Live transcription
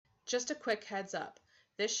Just a quick heads up.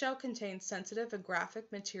 This show contains sensitive and graphic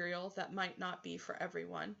material that might not be for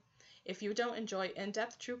everyone. If you don't enjoy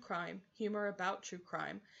in-depth true crime, humor about true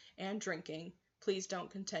crime, and drinking, please don't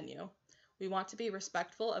continue. We want to be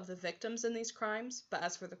respectful of the victims in these crimes, but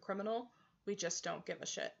as for the criminal, we just don't give a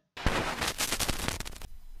shit.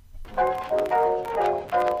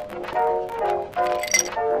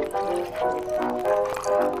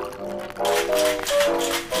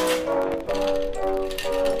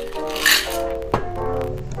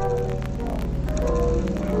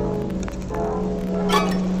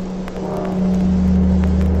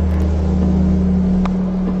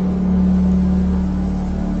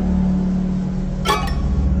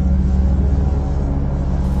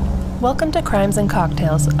 Welcome to Crimes and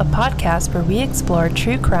Cocktails, a podcast where we explore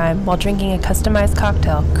true crime while drinking a customized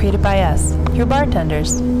cocktail created by us, your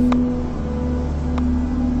bartenders.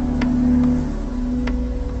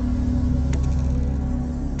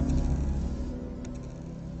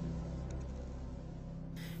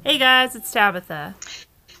 Hey guys, it's Tabitha.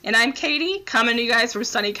 And I'm Katie, coming to you guys from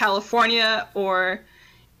sunny California, or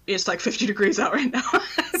it's like 50 degrees out right now.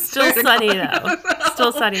 Still sunny though.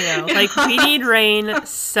 Still sunny though. Like, we need rain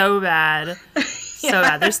so bad. So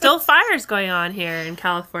bad. There's still fires going on here in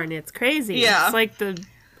California. It's crazy. Yeah. It's like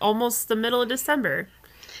almost the middle of December.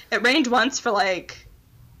 It rained once for like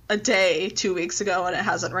a day 2 weeks ago, and it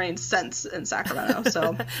hasn't rained since in Sacramento.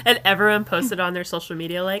 So and everyone posted on their social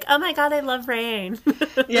media like, "Oh my god, I love rain."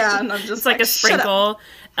 Yeah, and I'm just it's like a sprinkle.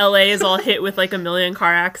 LA is all hit with like a million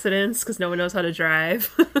car accidents because no one knows how to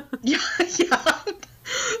drive. Yeah.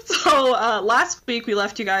 So last week we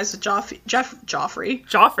left you guys with Joffrey.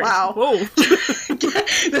 Wow. Whoa.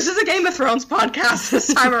 This is a Game of Thrones podcast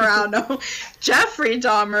this time around. No, Jeffrey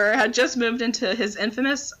Dahmer had just moved into his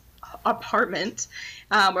infamous apartment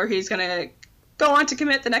where he's going to go on to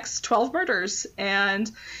commit the next 12 murders.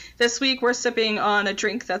 And this week we're sipping on a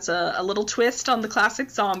drink that's a little twist on the classic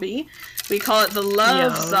zombie. We call it the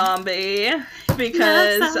Love Zombie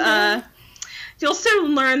because you'll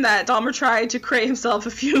soon learn that Dahmer tried to create himself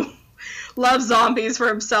a few love zombies for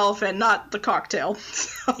himself and not the cocktail.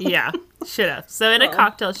 So. Yeah, should have. So in a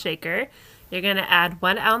cocktail shaker, you're going to add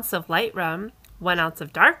 1 ounce of light rum, 1 ounce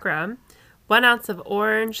of dark rum, 1 ounce of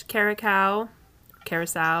orange curacao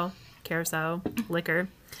liquor,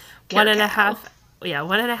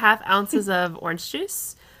 1.5 ounces of orange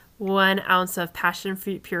juice, 1 ounce of passion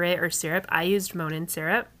fruit puree or syrup. I used Monin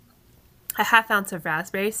syrup, a 1/2 ounce of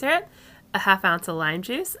raspberry syrup, a 1/2 ounce of lime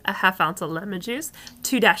juice, a 1/2 ounce of lemon juice,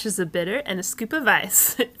 2 dashes of bitter, and a scoop of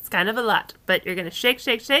ice. It's kind of a lot, but you're going to shake,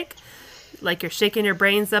 like you're shaking your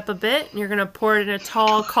brains up a bit, and you're going to pour it in a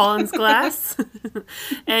tall Collins glass,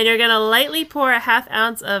 and you're going to lightly pour a 1/2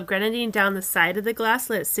 ounce of grenadine down the side of the glass,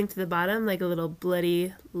 let it sink to the bottom, like a little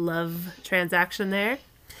bloody love transaction there.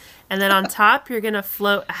 And then on top, you're going to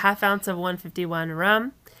float a 1/2 ounce of 151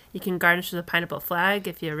 rum. You can garnish with a pineapple flag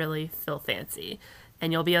if you really feel fancy.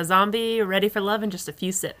 And you'll be a zombie ready for love in just a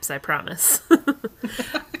few sips, I promise.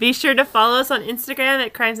 Be sure to follow us on Instagram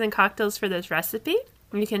at Crimes and Cocktails for this recipe.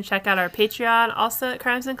 You can check out our Patreon also at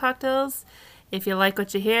Crimes and Cocktails. If you like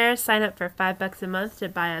what you hear, sign up for $5 a month to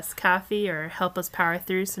buy us coffee or help us power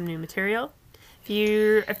through some new material.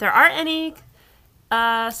 If there are any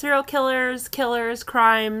serial killers,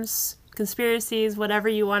 crimes, conspiracies, whatever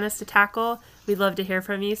you want us to tackle, we'd love to hear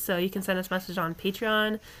from you. So you can send us a message on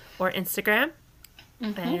Patreon or Instagram.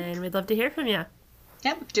 Mm-hmm. And we'd love to hear from you.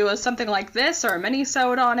 Yep, do something like this or a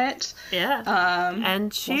mini-sode on it. Yeah.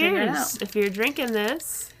 And cheers if you're drinking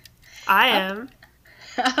this. I am.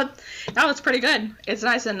 No, it's pretty good. It's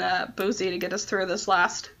nice and boozy to get us through this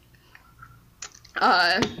last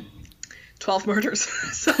 12 murders.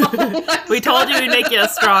 So we told you we'd make you a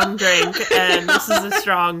strong drink, and this is a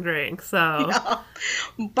strong drink, so. Yeah.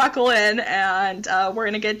 Buckle in, and we're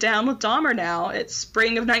going to get down with Dahmer now. It's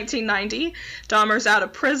spring of 1990. Dahmer's out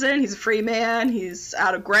of prison. He's a free man. He's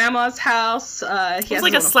out of grandma's house. He has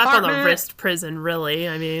like a slap apartment. On the wrist prison, really.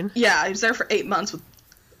 I mean. Yeah, he was there for 8 months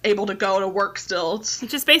able to go to work still. It's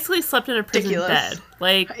just basically slept in a prison bed.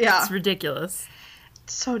 Like, yeah. It's ridiculous.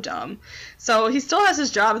 So dumb. So he still has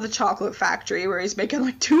his job at the chocolate factory where he's making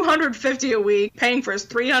like $250 a week, paying for his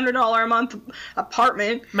 $300 a month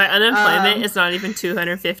apartment. My unemployment is not even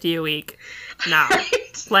 $250 a week now.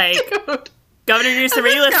 Right? Like, dude. Governor Newsom, are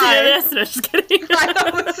you listening to this? No, just kidding. I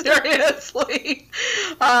know, seriously.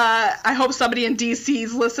 I hope somebody in D.C.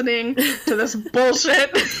 is listening to this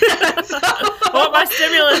bullshit. Want my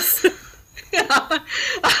stimulus. Yeah.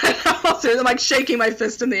 I'm like shaking my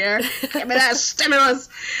fist in the air. Give me that stimulus.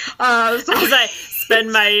 As I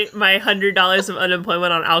spend my $100 of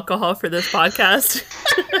unemployment on alcohol for this podcast.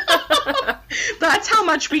 That's how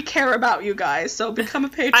much we care about you guys. So become a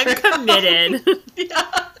patron. I'm committed.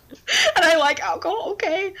 Yeah. And I like alcohol,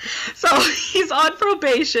 okay. So he's on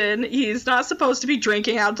probation. He's not supposed to be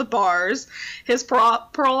drinking out the bars. His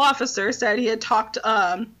parole officer said he had talked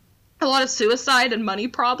a lot of suicide and money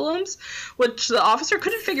problems, which the officer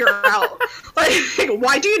couldn't figure out. Like,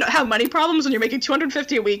 why do you have money problems when you're making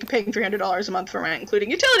 $250 a week, paying $300 a month for rent, including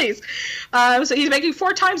utilities? So he's making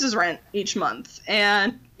 4 times his rent each month,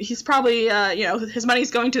 and he's probably, his money's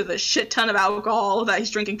going to the shit ton of alcohol that he's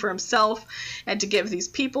drinking for himself and to give these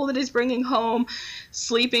people that he's bringing home.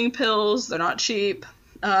 Sleeping pills, they're not cheap.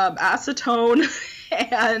 Acetone,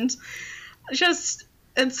 and just,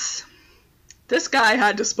 this guy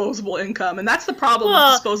had disposable income, and that's the problem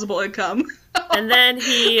with disposable income. And then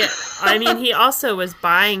he also was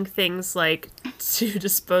buying things like to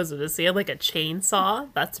dispose of this. He had like a chainsaw.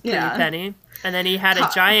 That's pretty penny. And then he had a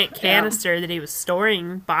giant canister that he was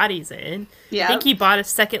storing bodies in. Yeah. I think he bought a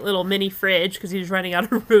second little mini fridge because he was running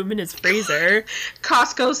out of room in his freezer.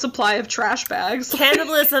 Costco's supply of trash bags.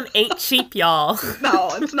 Cannibalism ain't cheap, y'all.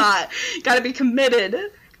 No, it's not. You gotta be committed.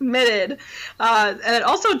 And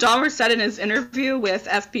also Dahmer said in his interview with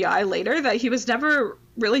FBI later that he was never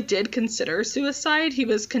really did consider suicide. He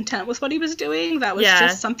was content with what he was doing. That was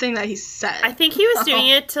just something that he said. I think he was doing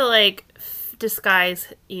it to like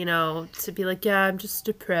disguise, to be like, yeah, I'm just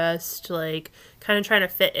depressed, like kind of trying to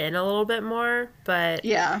fit in a little bit more. But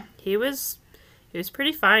yeah, he was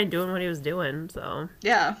pretty fine doing what he was doing. So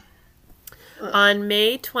yeah. On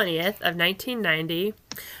May 20th of 1990,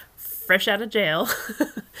 fresh out of jail,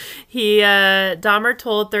 Dahmer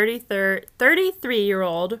told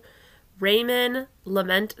 33-year-old Raymond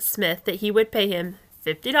Lament Smith that he would pay him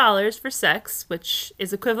 $50 for sex, which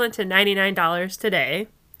is equivalent to $99 today.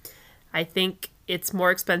 I think it's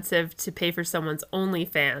more expensive to pay for someone's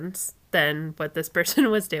OnlyFans than what this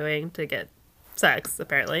person was doing to get sex,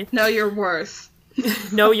 apparently. Know your worth.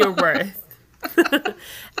 Know your worth.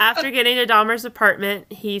 After getting to Dahmer's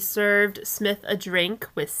apartment, he served Smith a drink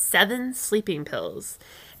with 7 sleeping pills,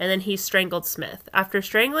 and then he strangled Smith. After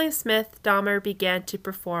strangling Smith, Dahmer began to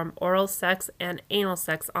perform oral sex and anal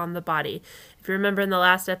sex on the body. If you remember in the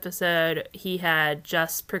last episode, he had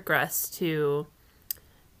just progressed to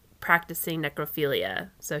practicing necrophilia,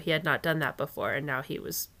 so he had not done that before, and now he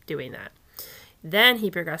was doing that. Then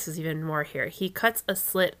he progresses even more here. He cuts a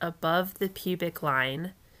slit above the pubic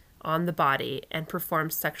line on the body and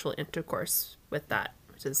performs sexual intercourse with that,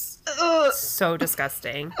 which is so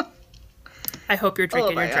disgusting. I hope you're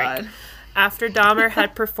drinking your drink. After Dahmer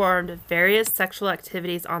had performed various sexual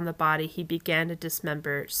activities on the body, he began to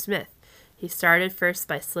dismember Smith. He started first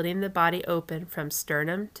by slitting the body open from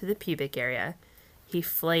sternum to the pubic area. He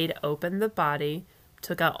flayed open the body,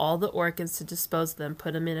 took out all the organs to dispose of them,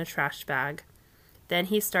 put them in a trash bag. Then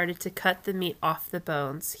he started to cut the meat off the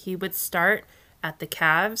bones. He would start at the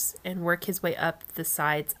calves and work his way up the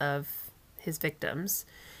sides of his victims.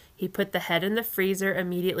 He put the head in the freezer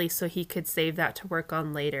immediately so he could save that to work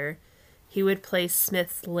on later. He would place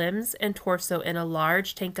Smith's limbs and torso in a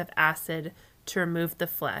large tank of acid to remove the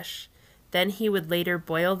flesh. Then he would later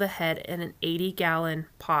boil the head in an 80-gallon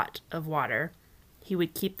pot of water. He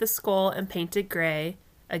would keep the skull and paint it gray,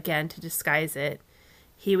 again to disguise it.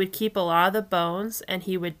 He would keep a lot of the bones, and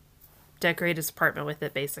he would decorate his apartment with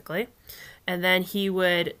it, basically. And then he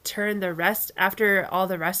would turn the rest, after all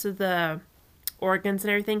the rest of the organs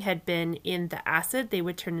and everything had been in the acid, they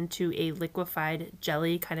would turn into a liquefied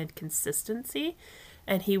jelly kind of consistency,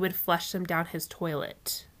 and he would flush them down his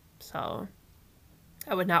toilet. So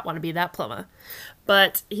I would not want to be that plumber.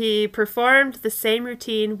 But he performed the same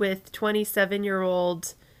routine with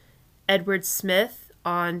 27-year-old Edward Smith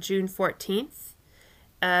on June 14th.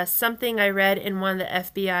 Something I read in one of the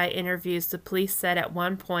FBI interviews, the police said at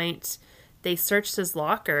one point they searched his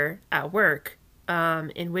locker at work,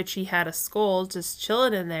 in which he had a skull just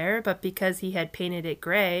chilling in there, but because he had painted it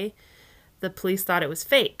gray, the police thought it was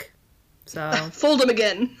fake. So fooled him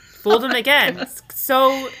again.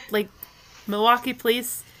 So, Milwaukee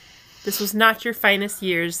police, this was not your finest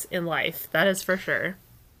years in life. That is for sure.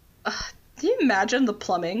 Can you imagine the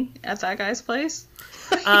plumbing at that guy's place?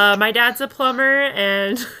 My dad's a plumber,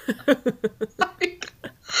 and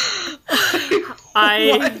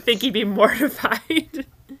I think he'd be mortified.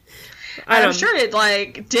 I'm sure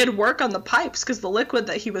it did work on the pipes because the liquid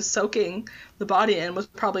that he was soaking the body in was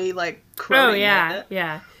probably corroding. Oh yeah,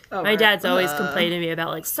 yeah. Oh, my dad's always complaining to me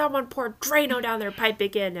about someone poured Drano down their pipe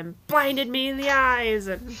again and blinded me in the eyes,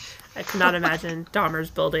 and I cannot imagine Dahmer's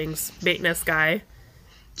building's maintenance guy.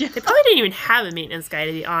 Yeah. They probably didn't even have a maintenance guy,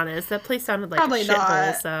 to be honest. That place sounded like a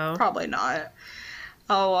shithole. So probably not.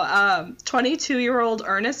 22-year-old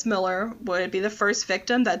Ernest Miller would be the first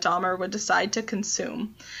victim that Dahmer would decide to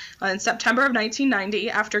consume. In September of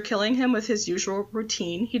 1990, after killing him with his usual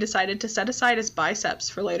routine, he decided to set aside his biceps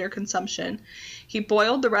for later consumption. He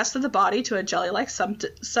boiled the rest of the body to a jelly-like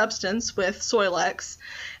substance with Soilex,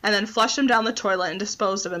 and then flushed him down the toilet and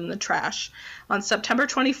disposed of him in the trash. On September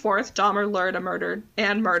 24th, Dahmer lured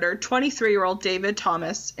and murdered 23-year-old David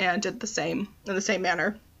Thomas and did the same in the same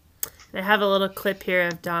manner. I have a little clip here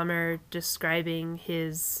of Dahmer describing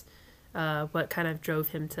his, what kind of drove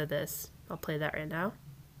him to this. I'll play that right now.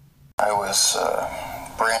 I was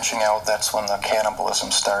branching out. That's when the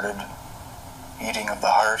cannibalism started, eating of the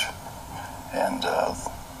heart and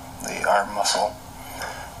the arm muscle.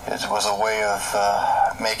 It was a way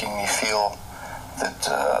of making me feel that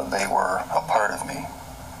they were a part of me.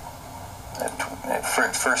 At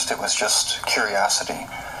first it was just curiosity,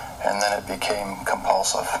 and then it became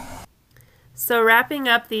compulsive. So wrapping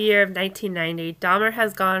up the year of 1990, Dahmer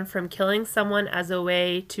has gone from killing someone as a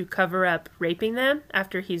way to cover up raping them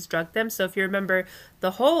after he's drugged them. So if you remember,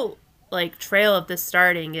 the whole trail of this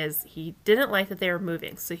starting is he didn't like that they were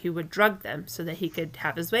moving, so he would drug them so that he could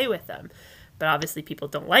have his way with them. But obviously people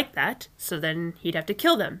don't like that, so then he'd have to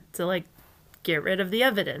kill them to get rid of the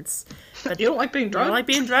evidence. But you don't like being drugged? I don't like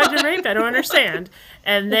being drugged and raped. I don't understand.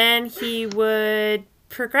 And then he would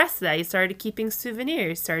progress that. He started keeping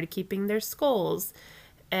souvenirs, started keeping their skulls,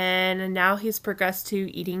 and now he's progressed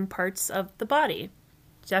to eating parts of the body.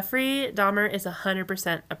 Jeffrey Dahmer is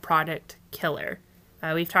 100% a product killer.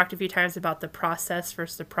 We've talked a few times about the process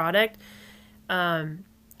versus the product.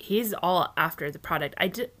 He's all after the product.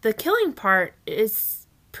 The killing part is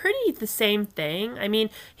pretty the same thing. I mean,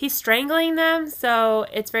 he's strangling them, so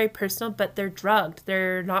it's very personal, but they're drugged.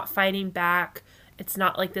 They're not fighting back. It's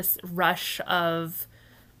not like this rush of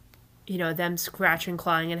them scratching,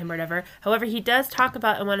 clawing at him or whatever. However, he does talk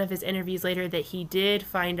about in one of his interviews later that he did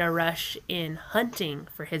find a rush in hunting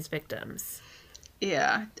for his victims.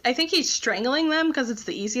 Yeah. I think he's strangling them because it's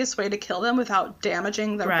the easiest way to kill them without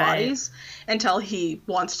damaging their bodies until he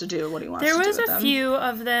wants to do what he wants to do with them. There was a few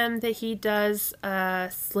of them that he does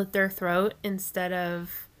slit their throat instead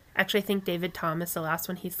of... Actually, I think David Thomas, the last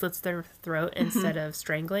one, he slits their throat instead of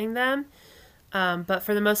strangling them. But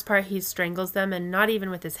for the most part, he strangles them, and not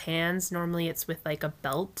even with his hands. Normally it's with a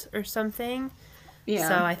belt or something. Yeah.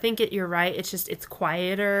 So I think you're right. It's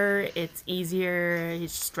quieter. It's easier.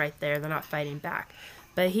 He's just right there. They're not fighting back.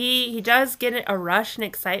 But he does get a rush and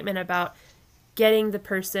excitement about getting the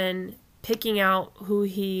person, picking out who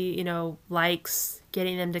he, likes,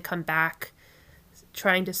 getting them to come back,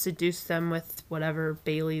 trying to seduce them with whatever,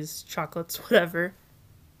 Bailey's, chocolates, whatever,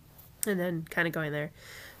 and then kind of going there.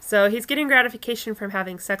 So he's getting gratification from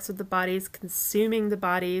having sex with the bodies, consuming the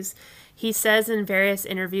bodies. He says in various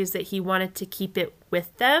interviews that he wanted to keep it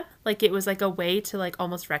with them. It was a way to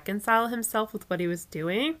almost reconcile himself with what he was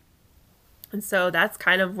doing. And so that's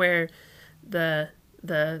kind of where the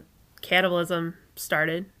cannibalism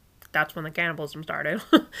started. That's when the cannibalism started.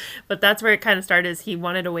 But that's where it kind of started, is he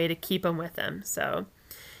wanted a way to keep them with him. So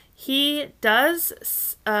he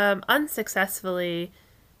does unsuccessfully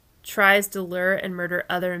tries to lure and murder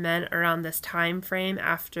other men around this time frame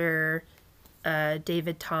after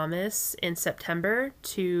David Thomas in September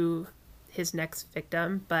to his next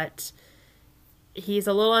victim, but he's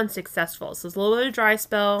a little unsuccessful. So it's a little bit of a dry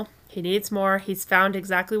spell. He needs more. He's found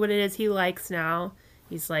exactly what it is he likes now.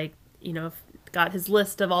 He's got his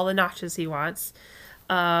list of all the notches he wants.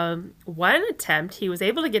 One attempt, he was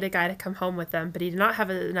able to get a guy to come home with them, but he did not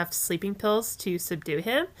have enough sleeping pills to subdue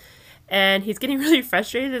him. And he's getting really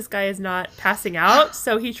frustrated. This guy is not passing out,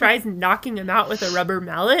 so he tries knocking him out with a rubber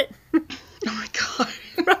mallet. Oh my god.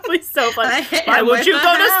 Probably so funny. Why would you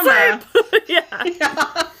go to sleep? Yeah.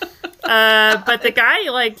 But the guy,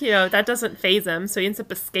 that doesn't faze him, so he ends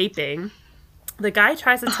up escaping. The guy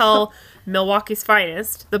tries to tell Milwaukee's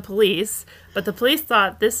Finest, the police, but the police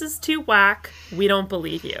thought, this is too whack. We don't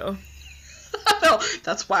believe you. No,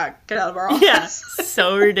 that's whack. Get out of our office. Yeah,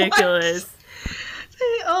 so ridiculous.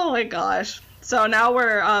 Oh my gosh. So now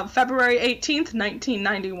we're February 18th,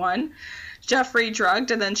 1991. Jeffrey drugged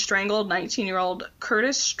and then strangled 19-year-old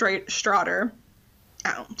Curtis Straughter.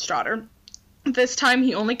 This time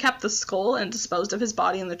he only kept the skull and disposed of his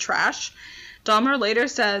body in the trash. Dahmer later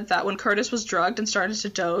said that when Curtis was drugged and started to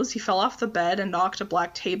doze, he fell off the bed and knocked a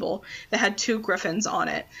black table that had 2 griffins on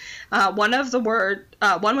it. One with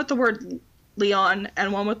the word Leon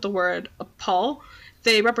and one with the word Paul.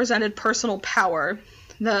 They represented personal power.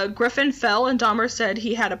 The griffin fell, and Dahmer said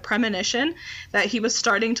he had a premonition that he was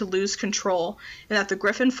starting to lose control, and that the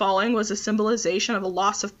griffin falling was a symbolization of a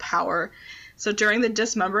loss of power. So during the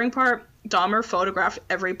dismembering part, Dahmer photographed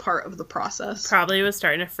every part of the process. Probably was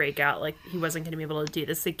starting to freak out, like he wasn't going to be able to do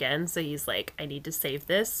this again, so he's like, I need to save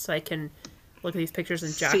this so I can look at these pictures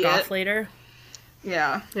and jack off later.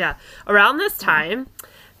 Yeah. Yeah. Around this time,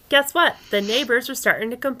 guess what? The neighbors were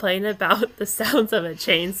starting to complain about the sounds of a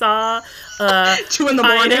chainsaw, 2 in the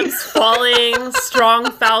morning, items falling,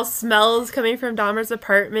 strong foul smells coming from Dahmer's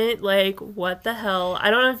apartment. Like, what the hell?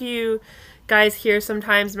 I don't know if you guys hear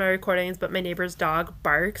sometimes in my recordings, but my neighbor's dog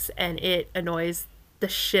barks and it annoys the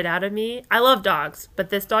shit out of me. I love dogs, but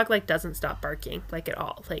this dog like doesn't stop barking like at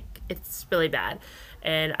all. Like, it's really bad.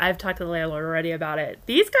 And I've talked to the landlord already about it.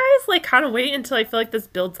 These guys like kind of wait until I feel like this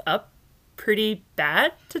builds up pretty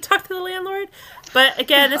bad to talk to the landlord. But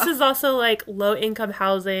again, this is also like low income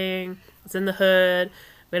housing. It's in the hood.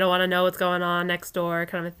 We don't want to know what's going on next door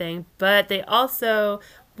kind of a thing. But they also,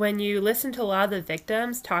 when you listen to a lot of the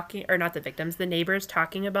victims talking, or not the victims, the neighbors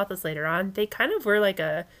talking about this later on, they kind of were like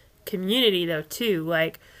a community though too.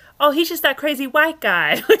 Like, oh, he's just that crazy white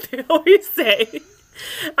guy, like they always say.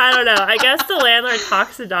 I don't know. I guess the landlord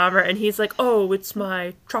talks to Dahmer and he's like, oh, it's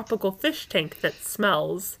my tropical fish tank that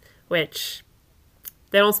smells. Which,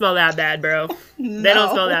 they don't smell that bad, bro. No. They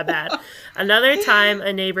don't smell that bad. Another time,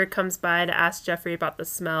 a neighbor comes by to ask Jeffrey about the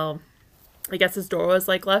smell. I guess his door was,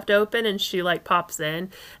 like, left open, and she, like, pops in.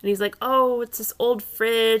 And he's like, oh, it's this old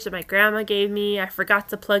fridge that my grandma gave me. I forgot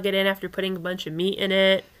to plug it in after putting a bunch of meat in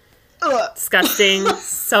it. Ugh. Disgusting.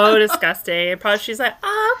 So disgusting. And probably she's like,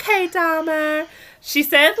 oh, okay, Dahmer. She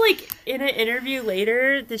said, like, in an interview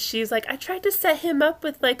later that she's like, I tried to set him up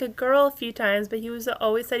with, like, a girl a few times, but he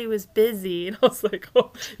always said he was busy. And I was like,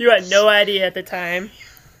 oh, you had no idea at the time.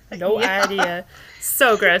 No idea.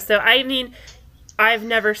 So gross. So, I mean, I've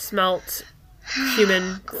never smelt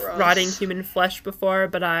rotting human flesh before,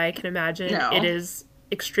 but I can imagine it is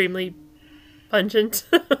extremely pungent.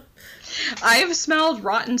 I've smelled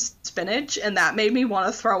rotten spinach, and that made me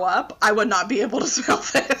want to throw up. I would not be able to smell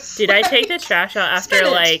this. Dude, I take the trash out after,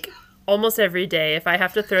 like, almost every day. If I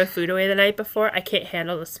have to throw food away the night before, I can't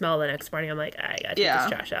handle the smell the next morning. I'm like, I gotta take this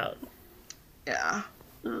trash out. Yeah.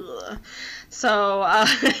 Ugh. So,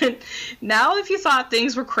 now if you thought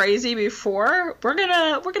things were crazy before, we're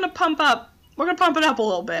gonna pump up. We're going to pump it up a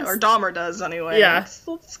little bit, or Dahmer does anyway. Yeah.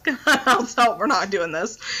 Let's hope we're not doing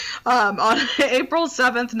this. On April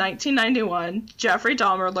 7th, 1991, Jeffrey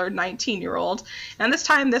Dahmer lured 19-year-old. And this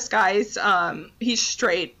time, this guy's, he's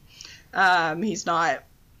straight. He's not,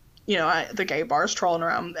 the gay bars trolling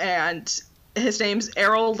around. And his name's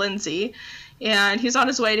Errol Lindsay. And he's on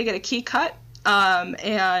his way to get a key cut.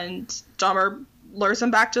 And Dahmer lures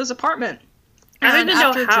him back to his apartment. I don't even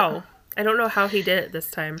know how. I don't know how he did it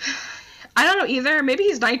this time. I don't know either. Maybe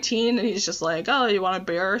he's 19 and he's just like, oh, you want a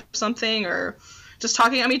beer or something? Or just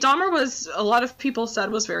talking. I mean, Dahmer a lot of people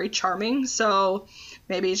said was very charming. So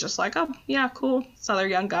maybe he's just like, oh, yeah, cool. It's another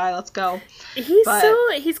young guy. Let's go. He's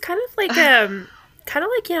kind of like,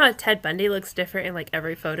 Ted Bundy looks different in like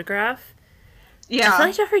every photograph. Yeah. I feel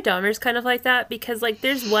like Jeffrey Dahmer's kind of like that because, like,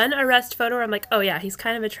 there's one arrest photo where I'm like, oh, yeah, he's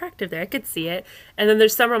kind of attractive there. I could see it. And then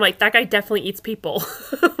there's some where I'm like, that guy definitely eats people.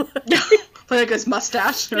 Like his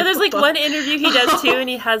mustache. Yeah, there's, like, one interview he does, too, and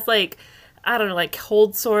he has, like, I don't know, like,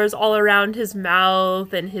 cold sores all around his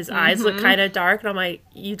mouth, and his eyes look kind of dark. And I'm like,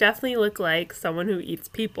 you definitely look like someone who eats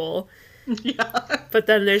people. Yeah. But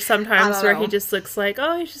then there's sometimes where he just looks like,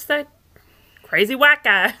 oh, he's just that crazy whack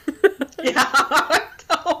guy. Yeah.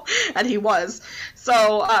 And he was.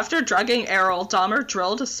 So after drugging Errol, Dahmer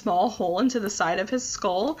drilled a small hole into the side of his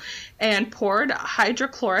skull and poured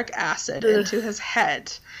hydrochloric acid into his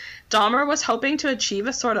head. Dahmer was hoping to achieve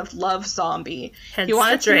a sort of love zombie. Hence he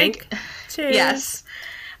wanted to drink. Cheers. Yes.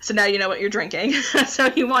 So now you know what you're drinking. So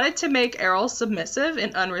he wanted to make Errol submissive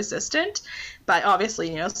and unresistant, but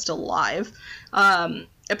obviously, still alive.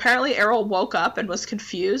 Apparently, Errol woke up and was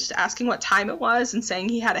confused, asking what time it was and saying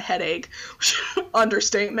he had a headache.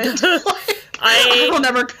 Understatement. I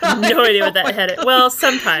have no idea what that headache. Well,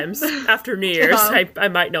 sometimes after New Year's, I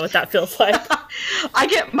might know what that feels like. I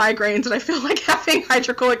get migraines, and I feel like having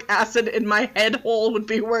hydrochloric acid in my head hole would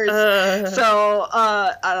be worse. So,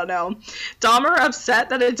 I don't know. Dahmer, upset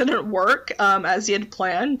that it didn't work as he had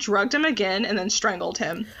planned, drugged him again and then strangled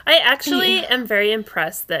him. I actually am very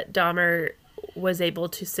impressed that Dahmer was able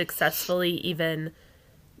to successfully even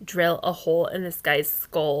drill a hole in this guy's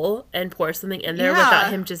skull and pour something in there without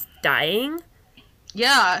him just dying.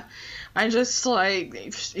 Yeah. I'm just like,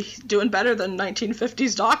 he's doing better than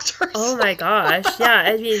 1950s doctors. Oh my gosh. Yeah,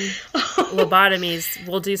 I mean, lobotomies,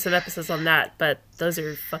 we'll do some episodes on that, but those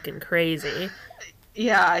are fucking crazy.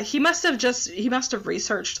 Yeah, he must have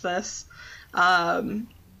researched this.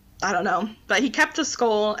 I don't know. But he kept the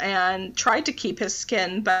skull and tried to keep his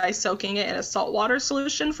skin by soaking it in a saltwater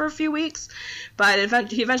solution for a few weeks. But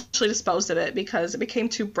he eventually disposed of it because it became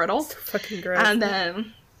too brittle. So fucking gross. And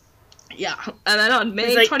then, yeah. And then on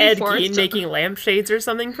May He's like 24th... Ed Gein making lampshades or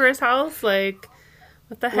something for his house. Like,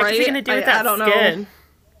 what the heck is he going to do with that skin? Know.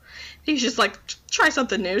 He's just like, try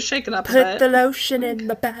something new, shake it up a bit. Put the lotion in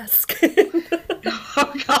the basket.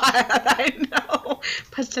 Oh, God, I know.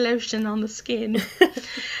 Put the lotion on the skin.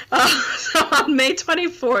 So on May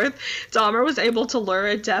 24th, Dahmer was able to lure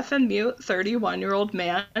a deaf and mute 31-year-old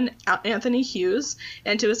man, Anthony Hughes,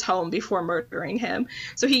 into his home before murdering him.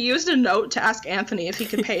 So he used a note to ask Anthony if he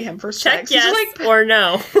could pay him for Check sex. yes He's like, or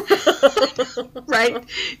no. Right?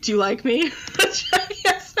 Do you like me? Check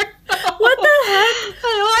yes or no. What the heck?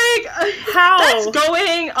 How? That's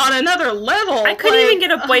going on another level. I couldn't even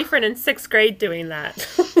get a boyfriend in 6th grade doing that.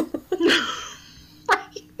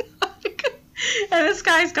 Right. And this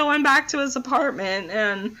guy's going back to his apartment,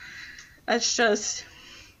 and it's just,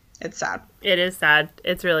 it's sad. It is sad.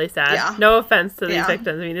 It's really sad. Yeah. No offense to these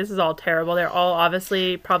victims. I mean, this is all terrible. They're all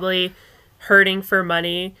obviously probably hurting for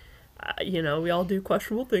money. We all do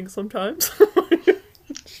questionable things sometimes.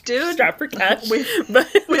 Dude, strap for catch.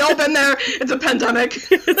 We all been there. It's a pandemic.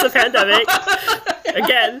 It's a pandemic.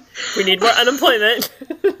 Again, we need more unemployment.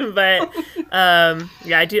 But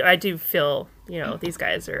I do feel these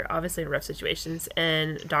guys are obviously in rough situations,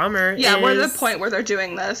 and Dahmer we're at the point where they're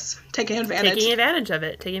doing this, taking advantage of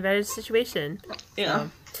it, taking advantage of the situation. Yeah.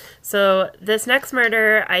 So this next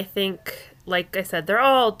murder, I think, like I said, they're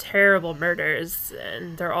all terrible murders,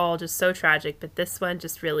 and they're all just so tragic. But this one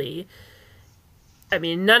just really. I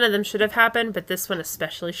mean, none of them should have happened, but this one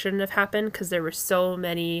especially shouldn't have happened because there were so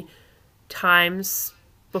many times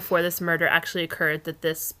before this murder actually occurred that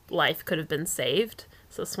this life could have been saved.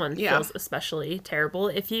 So this one feels especially terrible.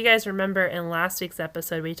 If you guys remember in last week's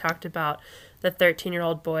episode, we talked about the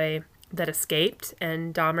 13-year-old boy that escaped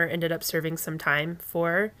and Dahmer ended up serving some time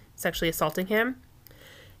for sexually assaulting him.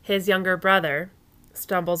 His younger brother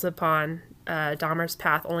stumbles upon Dahmer's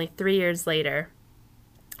path only 3 years later.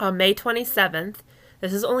 On May 27th,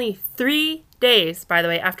 this is only 3 days, by the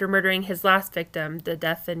way, after murdering his last victim, the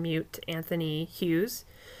deaf and mute Anthony Hughes.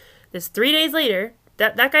 This 3 days later,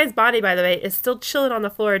 that guy's body, by the way, is still chilling on the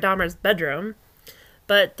floor of Dahmer's bedroom.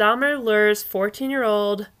 But Dahmer lures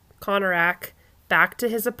 14-year-old Konarak back to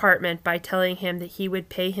his apartment by telling him that he would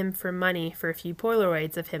pay him for money for a few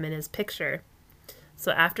Polaroids of him in his picture.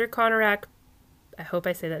 So after Konarak, I hope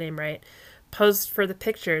I say that name right, posed for the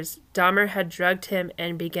pictures, Dahmer had drugged him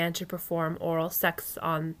and began to perform oral sex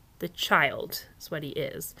on the child, is what he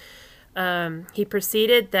is. He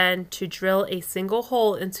proceeded then to drill a single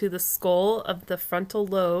hole into the skull of the frontal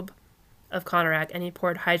lobe of Konarak, and he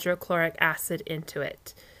poured hydrochloric acid into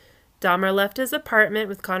it. Dahmer left his apartment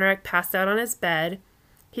with Konarak passed out on his bed.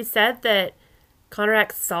 He said that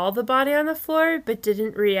Konarak saw the body on the floor but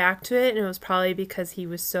didn't react to it, and it was probably because he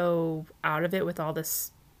was so out of it with all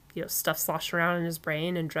this stuff sloshed around in his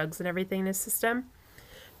brain and drugs and everything in his system.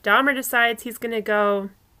 Dahmer decides he's going to go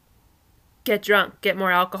get drunk, get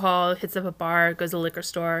more alcohol, hits up a bar, goes to the liquor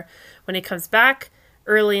store. When he comes back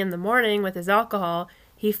early in the morning with his alcohol,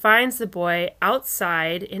 he finds the boy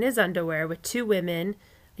outside in his underwear with 2 women.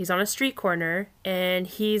 He's on a street corner, and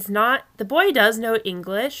the boy does know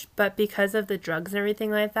English, but because of the drugs and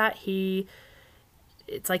everything like that,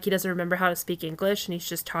 it's like he doesn't remember how to speak English, and he's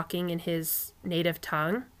just talking in his native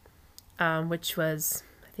tongue. Which was,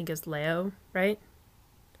 I think, is Leo, right?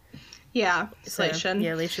 Yeah, Laotian.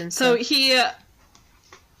 Yeah, Laotian. So he,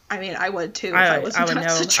 I would too if I was in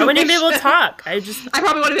that situation. I wouldn't be able to talk. I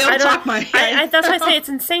probably wouldn't be able to talk my head. That's why I say it's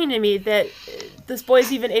insane to me that this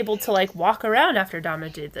boy's even able to, walk around after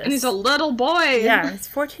Dahmer did this. And he's a little boy. Yeah, he's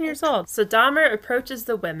 14 years old. So Dahmer approaches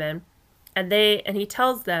the women, and he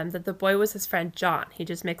tells them that the boy was his friend John. He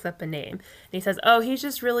just makes up a name. And he says, oh, he's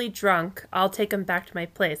just really drunk. I'll take him back to my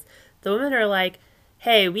place. The women are like,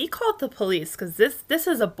 hey, we called the police because this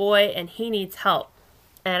is a boy and he needs help.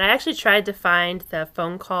 And I actually tried to find the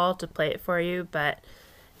phone call to play it for you, but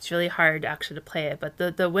it's really hard actually to play it. But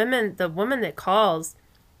the woman that calls,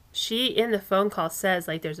 she in the phone call says,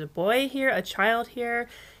 there's a boy here, a child here.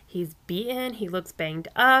 He's beaten. He looks banged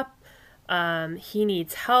up. He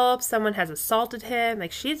needs help. Someone has assaulted him.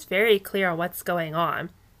 She's very clear on what's going on.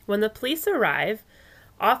 When the police arrive,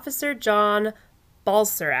 Officer John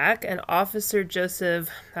Balserac and Officer Joseph,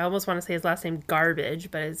 I almost want to say his last name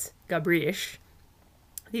Garbage, but it's Gabrish.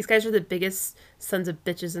 These guys are the biggest sons of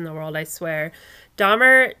bitches in the world, I swear.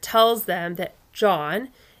 Dahmer tells them that John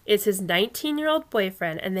is his 19-year-old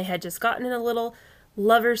boyfriend, and they had just gotten in a little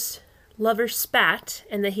lovers lover spat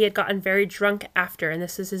and that he had gotten very drunk after, and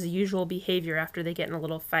this is his usual behavior after they get in a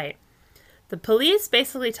little fight. The police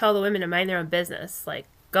basically tell the women to mind their own business, like,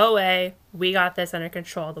 go away, we got this under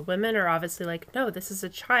control. The women are obviously like, no, this is a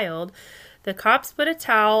child. The cops put a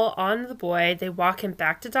towel on the boy, they walk him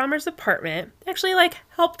back to Dahmer's apartment, actually, like,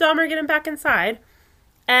 help Dahmer get him back inside,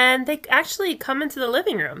 and they actually come into the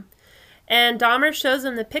living room. And Dahmer shows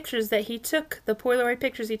them the pictures that he took, the Polaroid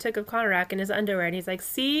pictures he took of Konarak in his underwear. And he's like,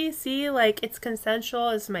 see, like, it's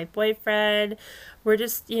consensual. It's my boyfriend. We're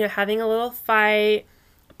just, having a little fight.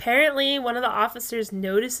 Apparently, one of the officers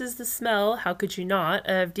notices the smell, how could you not,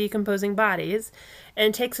 of decomposing bodies,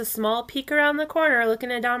 and takes a small peek around the corner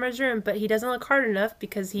looking at Dahmer's room, but he doesn't look hard enough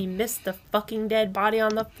because he missed the fucking dead body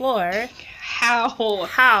on the floor. How?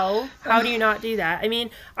 How do you not do that? I mean,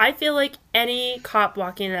 I feel like any cop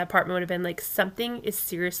walking in that apartment would have been like, something is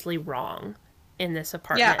seriously wrong in this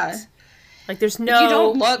apartment. Yeah. Like, there's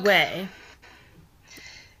no way.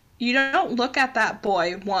 You don't look at that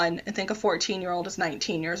boy, one, and think a 14-year-old is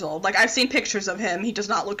 19 years old. Like, I've seen pictures of him. He does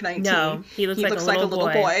not look 19. No, he looks like a little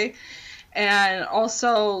boy. And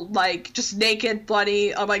also, like, just naked,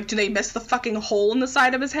 bloody. I'm like, do they miss the fucking hole in the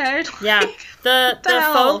side of his head? Yeah. The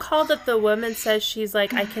phone call that the woman says, she's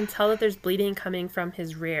like, I can tell that there's bleeding coming from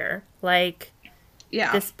his rear. Like,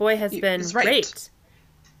 yeah, this boy has been raped.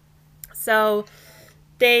 So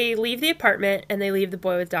they leave the apartment and they leave the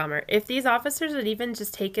boy with Dahmer. If these officers had even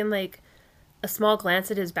just taken, like, a small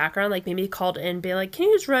glance at his background, like maybe called in, being like, can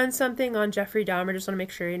you just run something on Jeffrey Dahmer? Just want to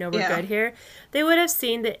make sure, we're good here. They would have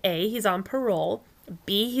seen that A, he's on parole,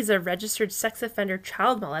 B, he's a registered sex offender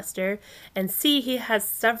child molester, and C, he has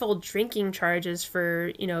several drinking charges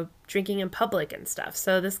for, drinking in public and stuff.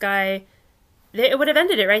 So this guy, it would have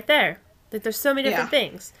ended it right there. Like, there's so many different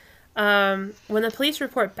things. When the police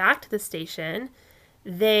report back to the station,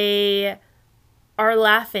 they are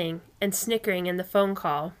laughing and snickering in the phone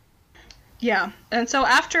call. Yeah, and so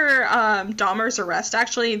after Dahmer's arrest,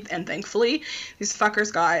 actually, and thankfully, these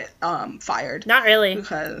fuckers got fired. Not really.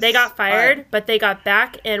 They got fired, but they got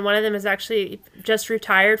back, and one of them is actually just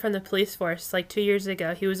retired from the police force, like 2 years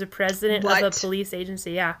ago. He was a president of a police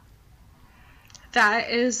agency, yeah. That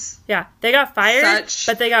is... Yeah, they got fired,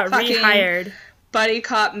 but they got rehired. Buddy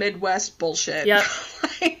cop Midwest bullshit. Yep.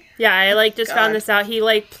 Yeah, I, just found this out. He,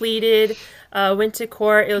 pleaded... went to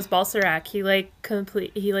court. It was Balsarac. He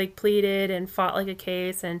pleaded and fought like a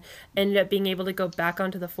case and ended up being able to go back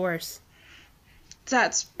onto the force.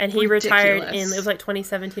 That's and he ridiculous. Retired in, it was like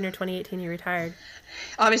 2017 or 2018 he retired.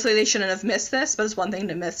 Obviously they shouldn't have missed this, but it's one thing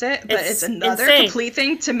to miss it, but it's another insane. Complete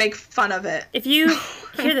thing to make fun of it. If you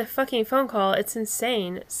hear the fucking phone call, it's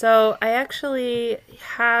insane. So I actually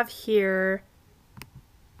have here,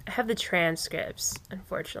 I have the transcripts.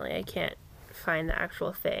 Unfortunately, I can't find the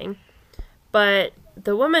actual thing. But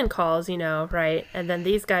the woman calls, right? And then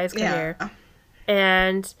these guys come here.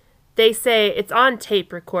 And they say, it's on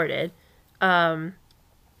tape recorded. I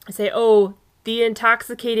say, oh, the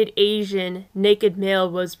intoxicated Asian naked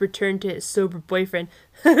male was returned to his sober boyfriend.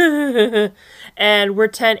 And we're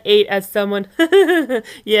 10-8 as someone.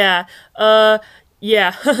 Yeah.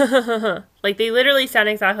 Yeah. Like, they literally sound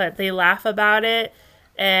exactly like they laugh about it.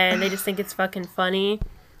 And they just think it's fucking funny.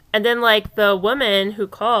 And then, the woman who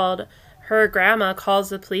called... Her grandma calls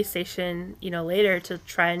the police station, later to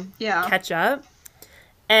try and catch up.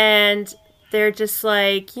 And they're just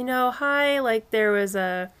like, hi, there was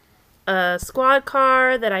a squad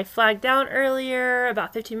car that I flagged down earlier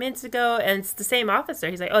about 15 minutes ago. And it's the same officer.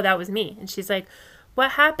 He's like, oh, that was me. And she's like,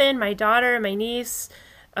 what happened? My daughter, my niece,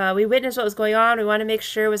 we witnessed what was going on. We want to make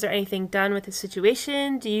sure, was there anything done with the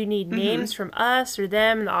situation? Do you need names from us or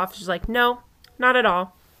them? And the officer's like, no, not at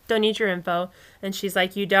all. Don't need your info. And she's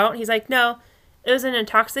like, you don't? He's like, no, it was an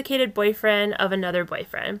intoxicated boyfriend of another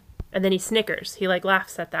boyfriend. And then he snickers. He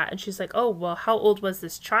laughs at that. And she's like, oh, well, how old was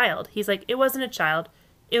this child? He's like, it wasn't a child.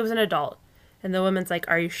 It was an adult. And the woman's like,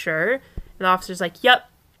 are you sure? And the officer's like, yep.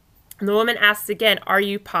 And the woman asks again, are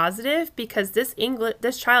you positive? Because this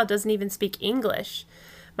child doesn't even speak English.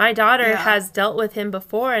 My daughter has dealt with him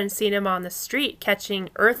before and seen him on the street catching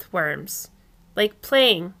earthworms.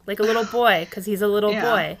 Playing like a little boy, because he's a little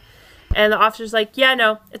boy. And the officer's like, yeah,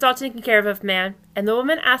 no, it's all taken care of, man. And the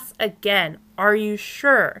woman asks again, are you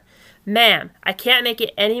sure? Ma'am, I can't make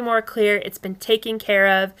it any more clear. It's been taken care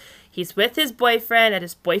of. He's with his boyfriend at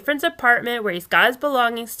his boyfriend's apartment where he's got his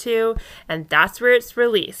belongings to, and that's where it's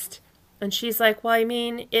released. And she's like, well, I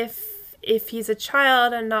mean, if he's a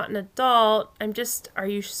child and not an adult, are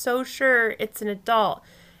you so sure it's an adult?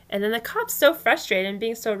 And then the cop's so frustrated and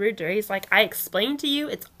being so rude to her. He's like, I explained to you,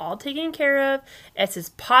 it's all taken care of. It's as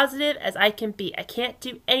positive as I can be. I can't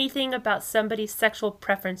do anything about somebody's sexual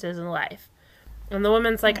preferences in life. And the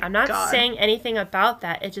woman's like, I'm not saying anything about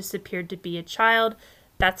that. It just appeared to be a child.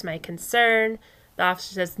 That's my concern. The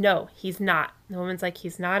officer says, no, he's not. The woman's like,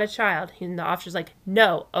 he's not a child. And the officer's like,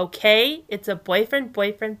 no, okay, it's a boyfriend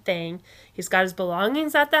thing. He's got his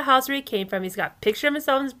belongings at the house where he came from. He's got a picture of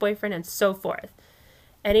himself and his boyfriend and so forth.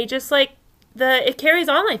 And he just like, it carries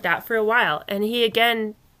on like that for a while. And he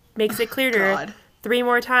again makes it clear to her 3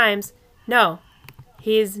 more times, no,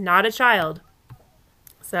 he's not a child.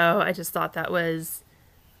 So I just thought that was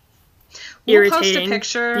irritating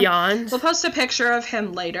beyond. We'll post a picture of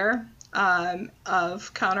him later.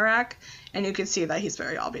 Of Counteract, and you can see that he's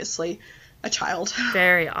very obviously a child.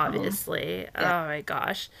 Very obviously. Yeah. Oh my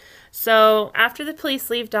gosh. So after the police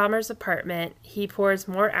leave Dahmer's apartment, he pours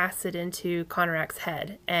more acid into Counteract's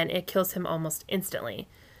head, and it kills him almost instantly.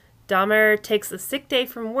 Dahmer takes a sick day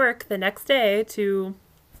from work the next day to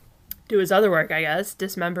do his other work, I guess,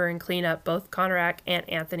 dismember and clean up both Counteract and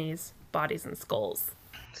Anthony's bodies and skulls.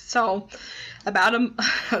 So, about a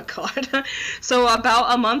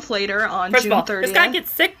month later, on First June of all, 30th... this guy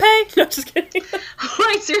gets sick pay? No, just kidding.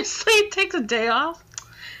 Like, seriously? Takes a day off?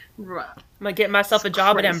 I'm gonna get myself a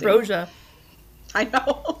job at Ambrosia. I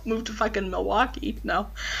know. Move to fucking Milwaukee. No.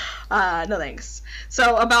 No thanks.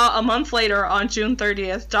 So, about a month later, on June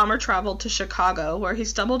 30th, Dahmer traveled to Chicago, where he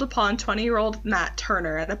stumbled upon 20-year-old Matt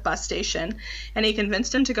Turner at a bus station, and he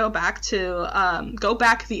convinced him to go back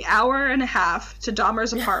the hour and a half to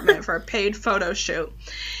Dahmer's apartment for a paid photo shoot.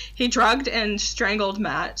 He drugged and strangled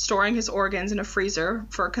Matt, storing his organs in a freezer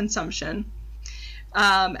for consumption.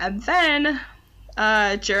 And then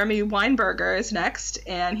Jeremy Weinberger is next,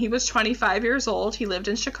 and he was 25 years old. He lived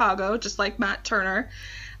in Chicago, just like Matt Turner.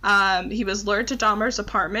 He was lured to Dahmer's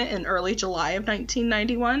apartment in early July of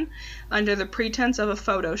 1991 under the pretense of a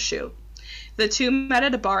photo shoot. The two met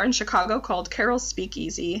at a bar in Chicago called Carol's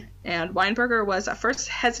Speakeasy, and Weinberger was at first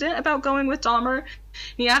hesitant about going with Dahmer.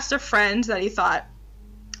 He asked a friend that he thought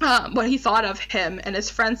what he thought of him, and his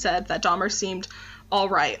friend said that Dahmer seemed all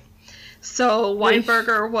right. So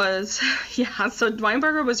Weinberger was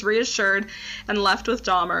reassured and left with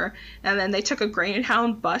Dahmer, and then they took a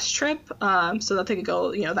Greyhound bus trip so that they could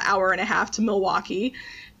go, the hour and a half to Milwaukee.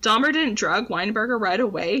 Dahmer didn't drug Weinberger right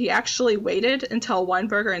away. He actually waited until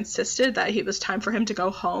Weinberger insisted that it was time for him to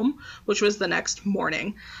go home, which was the next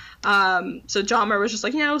morning. So Dahmer was just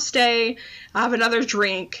like, stay, have another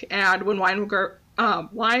drink, and when Weinberger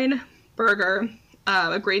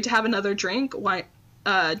agreed to have another drink,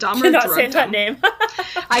 Dahmer cannot drugged say him. that name.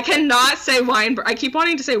 I cannot say Weinberger. I keep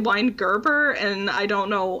wanting to say Weingerber, and I don't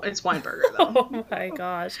know. It's Weinberger, though. Oh, my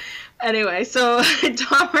gosh. Anyway, so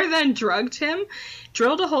Dahmer then drugged him,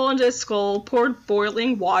 drilled a hole into his skull, poured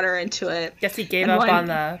boiling water into it. Guess he gave up on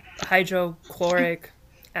the hydrochloric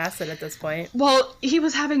acid at this point. Well, he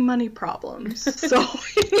was having money problems, so,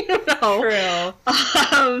 True.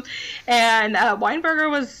 And Weinberger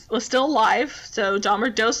was still alive, so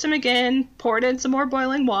Dahmer dosed him again, poured in some more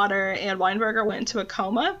boiling water, and Weinberger went into a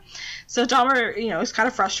coma. So Dahmer, was kind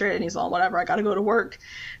of frustrated, and he's all, whatever, I gotta go to work.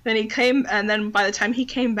 Then by the time he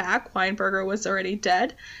came back, Weinberger was already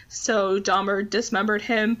dead, so Dahmer dismembered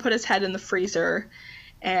him, put his head in the freezer,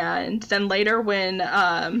 and then later when,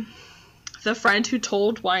 the friend who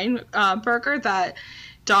told Weinberger that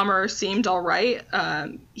Dahmer seemed all right,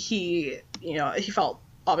 he felt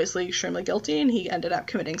obviously extremely guilty, and he ended up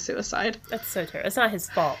committing suicide. That's so terrible. It's not his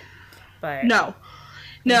fault, but no,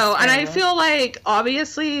 and I feel like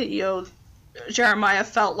obviously Jeremiah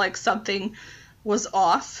felt like something was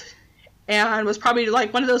off, and was probably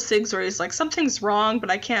like one of those things where he's like, something's wrong, but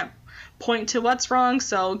I can't point to what's wrong,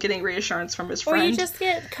 so getting reassurance from his friend. Or you just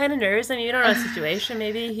get kind of nervous. I mean, you don't know the situation.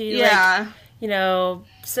 Maybe he,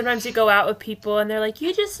 sometimes you go out with people and they're like,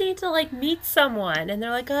 you just need to, meet someone. And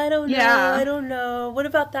they're like, I don't know. What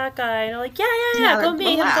about that guy? And they're like, yeah, go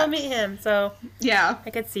meet him. So, yeah.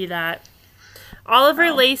 I could see that.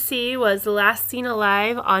 Oliver Lacey was last seen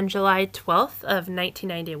alive on July 12th of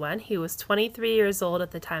 1991. He was 23 years old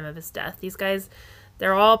at the time of his death. These guys,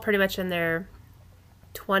 they're all pretty much in their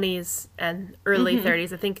 20s and early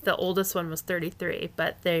 30s. I think the oldest one was 33,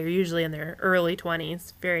 but they're usually in their early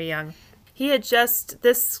 20s, very young.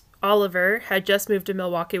 Oliver had just moved to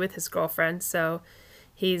Milwaukee with his girlfriend, so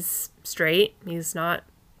he's straight. He's not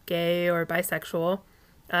gay or bisexual.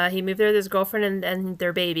 He moved there with his girlfriend and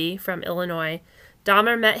their baby from Illinois.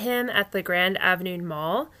 Dahmer met him at the Grand Avenue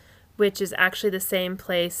Mall, which is actually the same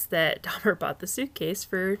place that Dahmer bought the suitcase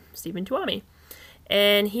for Stephen Tuomi.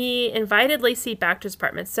 And he invited Lacey back to his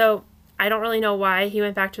apartment. So I don't really know why he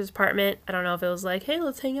went back to his apartment. I don't know if it was like, hey,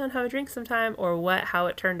 let's hang out and have a drink sometime, or how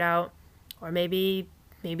it turned out. Or maybe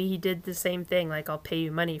he did the same thing, like, I'll pay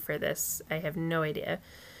you money for this. I have no idea.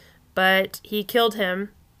 But he killed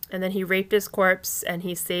him, and then he raped his corpse, and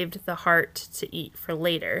he saved the heart to eat for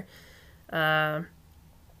later. When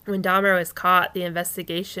Dahmer was caught, the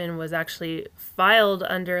investigation was actually filed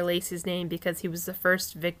under Lacey's name because he was the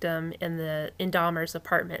first victim in Dahmer's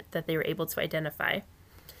apartment that they were able to identify.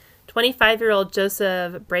 25-year-old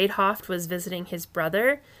Joseph Bradehoft was visiting his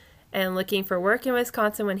brother and looking for work in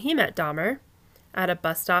Wisconsin when he met Dahmer at a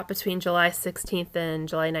bus stop between July 16th and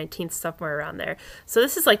July 19th, somewhere around there. So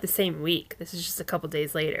this is like the same week. This is just a couple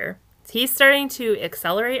days later. He's starting to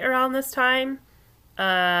accelerate around this time.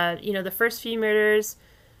 The first few murders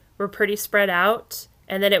were pretty spread out,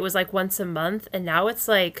 and then it was like once a month, and now it's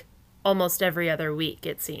like almost every other week,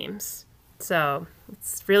 it seems. So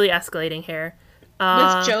it's really escalating here.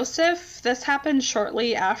 With Joseph, this happened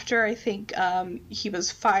shortly after, I think, he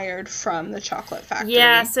was fired from the chocolate factory.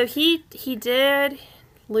 Yeah, so he did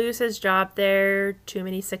lose his job there. Too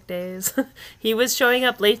many sick days. He was showing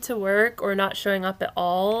up late to work or not showing up at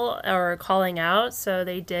all or calling out, so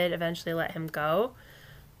they did eventually let him go.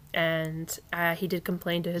 And he did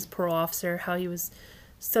complain to his parole officer how he was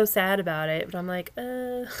so sad about it. But I'm like,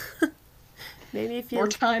 maybe if you... More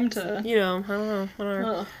time to... I don't know,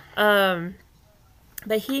 whatever.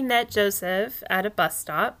 But he met Joseph at a bus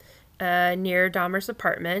stop near Dahmer's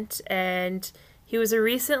apartment, and he was a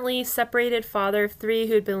recently separated father of 3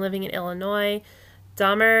 who had been living in Illinois.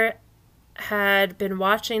 Dahmer had been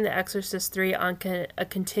watching The Exorcist 3 on a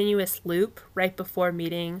continuous loop right before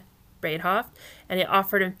meeting Bradehoft, and he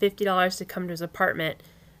offered him $50 to come to his apartment.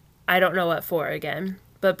 I don't know what for again,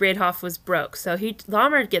 but Bradehoft was broke, so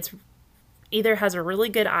Dahmer either has a really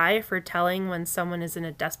good eye for telling when someone is in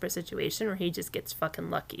a desperate situation, or he just gets fucking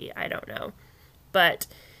lucky. I don't know. But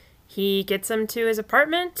he gets him to his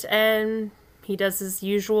apartment, and he does his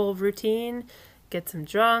usual routine, gets him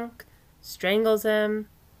drunk, strangles him,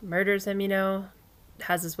 murders him,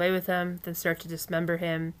 has his way with him, then starts to dismember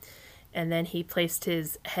him, and then he placed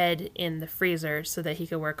his head in the freezer so that he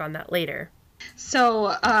could work on that later.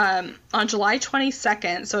 So on July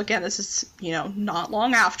 22nd, so again, this is, not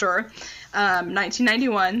long after,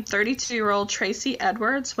 1991, 32-year-old Tracy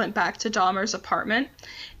Edwards went back to Dahmer's apartment,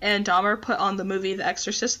 and Dahmer put on the movie The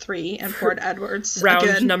Exorcist 3 and poured Edwards...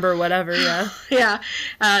 Round number whatever, yeah. Yeah,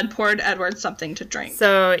 and poured Edwards something to drink.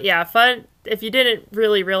 So, yeah, fun. If you didn't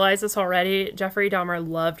really realize this already, Jeffrey Dahmer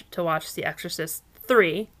loved to watch The Exorcist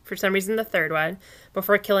 3, for some reason the third one,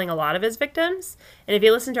 before killing a lot of his victims. And if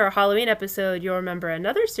you listen to our Halloween episode, you'll remember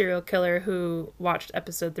another serial killer who watched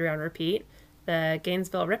episode 3 on repeat, the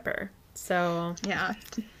Gainesville Ripper. So, yeah.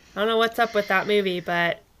 I don't know what's up with that movie,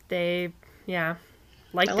 but they,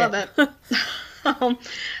 liked it. I love it.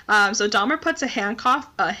 So Dahmer puts a handcuff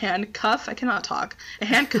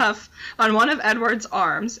on one of Edward's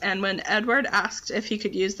arms, and when Edward asked if he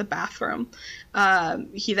could use the bathroom,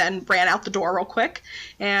 he then ran out the door real quick,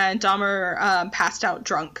 and Dahmer passed out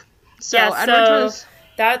drunk. So Edward was...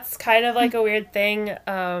 That's kind of like a weird thing.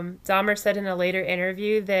 Dahmer said in a later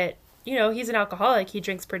interview that, he's an alcoholic. He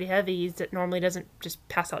drinks pretty heavy. He normally doesn't just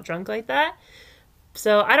pass out drunk like that.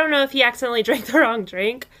 So I don't know if he accidentally drank the wrong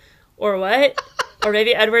drink or what. Or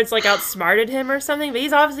maybe Edwards, outsmarted him or something. But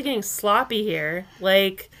he's obviously getting sloppy here.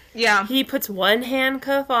 Yeah. He puts one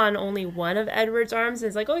handcuff on only one of Edward's arms and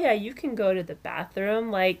is like, oh, yeah, you can go to the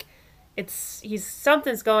bathroom.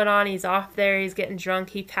 Something's going on. He's off there. He's getting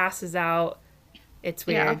drunk. He passes out. It's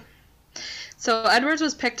weird. Yeah. So Edwards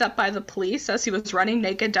was picked up by the police as he was running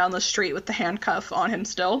naked down the street with the handcuff on him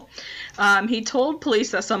still. He told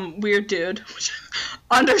police that some weird dude, which,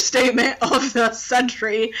 understatement of the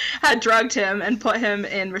century, had drugged him and put him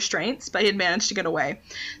in restraints, but he had managed to get away.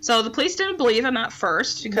 So the police didn't believe him at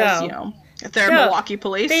first because, they're Milwaukee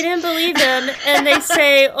police. They didn't believe him, and they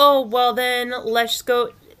say, oh, well then let's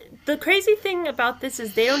go... The crazy thing about this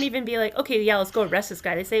is they don't even be like, okay, yeah, let's go arrest this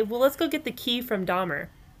guy. They say, well, let's go get the key from Dahmer.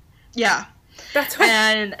 Yeah. That's what...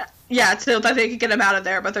 And, so that they could get him out of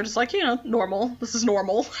there, but they're just like, normal. This is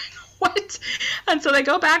normal. What? And so they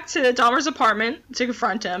go back to Dahmer's apartment to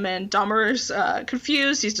confront him, and Dahmer's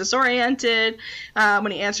confused. He's disoriented.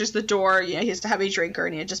 When he answers the door, he's a heavy drinker,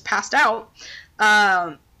 and he had just passed out.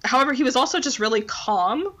 However, he was also just really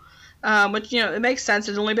calm. Which, it makes sense.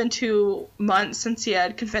 It had only been 2 months since he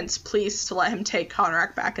had convinced police to let him take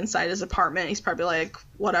Conrack back inside his apartment. He's probably like,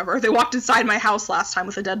 whatever. They walked inside my house last time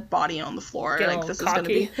with a dead body on the floor. This is going to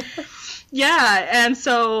be... Yeah, and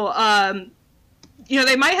so,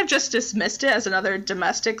 they might have just dismissed it as another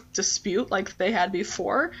domestic dispute like they had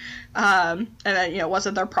before. And then, it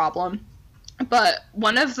wasn't their problem. But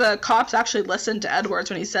one of the cops actually listened to Edwards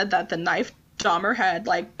when he said that the knife Dahmer had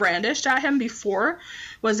like brandished at him before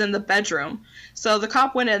was in the bedroom. So the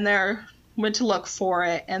cop went in there, went to look for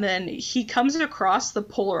it, and then he comes across the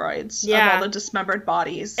Polaroids of all the dismembered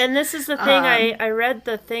bodies. And this is the thing, I read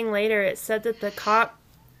the thing later. It said that the cop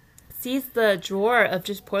sees the drawer of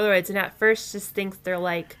just Polaroids and at first just thinks they're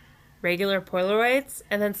like regular Polaroids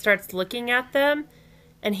and then starts looking at them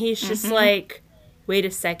and he's just like, wait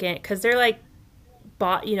a second, because they're like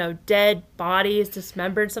dead bodies,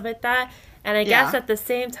 dismembered, stuff like that. And I guess at the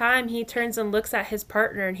same time he turns and looks at his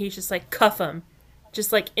partner and he's just like, cuff him,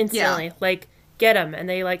 just like instantly, like get him, and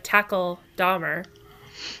they like tackle Dahmer.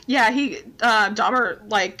 Yeah, Dahmer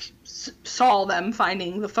like saw them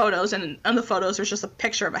finding the photos, and on the photos there's just a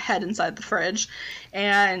picture of a head inside the fridge,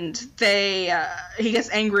 and he gets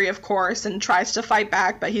angry, of course, and tries to fight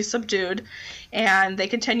back, but he's subdued, and they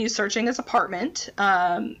continue searching his apartment.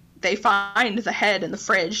 They find the head in the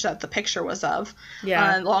fridge that the picture was of,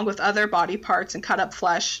 along with other body parts and cut up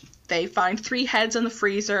flesh. They find 3 heads in the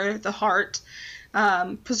freezer, the heart,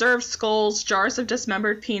 preserved skulls, jars of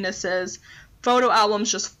dismembered penises, photo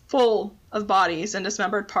albums just full of bodies and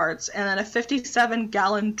dismembered parts, and then a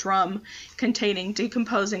 57-gallon drum containing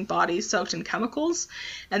decomposing bodies soaked in chemicals.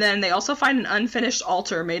 And then they also find an unfinished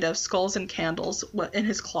altar made of skulls and candles in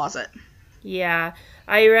his closet. Yeah,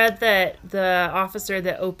 I read that the officer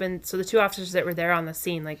that opened, so the 2 officers that were there on the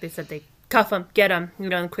scene, like they said, they cuff him, get him,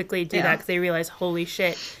 and quickly do that because they realize, holy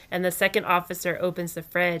shit. And the second officer opens the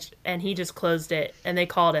fridge and he just closed it, and they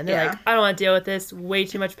called in. They're like, I don't want to deal with this. Way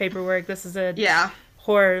too much paperwork. This is a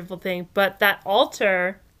horrible thing. But that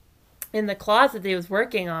altar in the closet that he was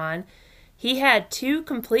working on, he had 2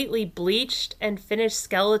 completely bleached and finished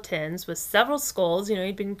skeletons with several skulls.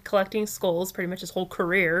 He'd been collecting skulls pretty much his whole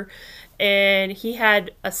career. And he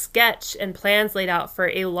had a sketch and plans laid out for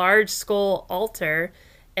a large skull altar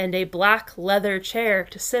and a black leather chair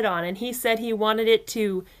to sit on. And he said he wanted it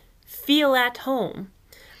to feel at home.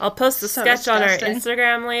 I'll post the sketch on our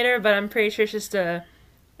Instagram later, but I'm pretty sure it's just an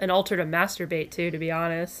altar to masturbate to be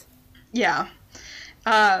honest. Yeah.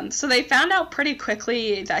 So they found out pretty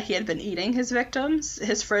quickly that he had been eating his victims.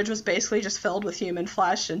 His fridge was basically just filled with human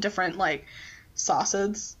flesh and different, like,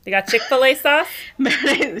 sauces. They got Chick-fil-A sauce?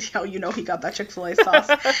 Oh, he got that Chick-fil-A sauce.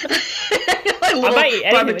 I might eat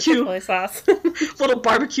anything with Chick-fil-A sauce. Little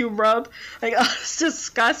barbecue rub. Like, it's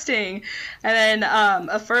disgusting. And then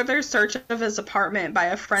a further search of his apartment by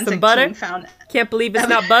a forensic team found... Can't believe it's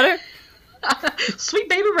not butter? Sweet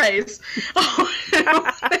Baby Ray's.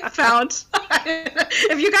 They found.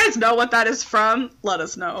 If you guys know what that is from, let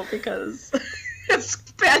us know, because it's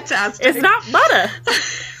fantastic. It's not butter.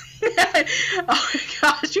 Oh my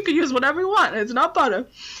gosh, you can use whatever you want. It's not butter.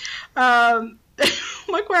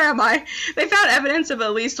 Like, where am I? They found evidence of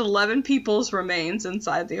at least 11 people's remains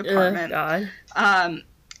inside the apartment. Oh, God.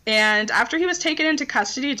 And after he was taken into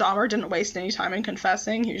custody, Dahmer didn't waste any time in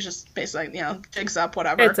confessing. He was just basically, jigs up,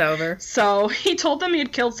 whatever. It's over. So he told them he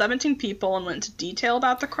had killed 17 people and went into detail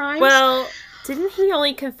about the crimes. Well, didn't he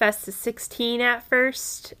only confess to 16 at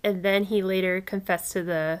first, and then he later confessed to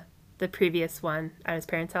the previous one at his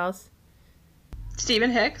parents' house? Stephen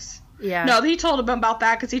Hicks? Yeah. No, he told him about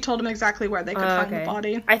that because he told him exactly where they could find the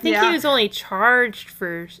body. I think he was only charged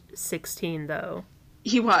for 16, though.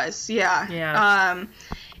 He was, yeah. Yeah.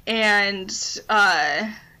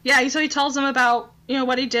 So he tells them about,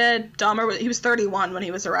 what he did. Dahmer, he was 31 when he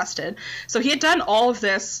was arrested. So he had done all of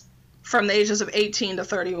this from the ages of 18 to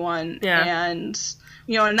 31. Yeah. And,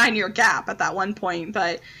 a 9-year gap at that one point.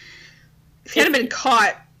 But if he hadn't been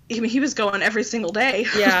caught, he was going every single day.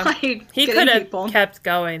 Yeah. Like, he could have kept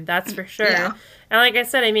going, that's for sure. Yeah. And like I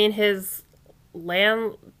said, his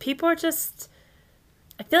people are just...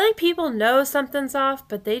 I feel like people know something's off,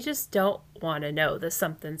 but they just don't want to know that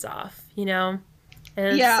something's off, And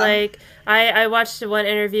it's like, I watched one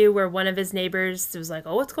interview where one of his neighbors was like,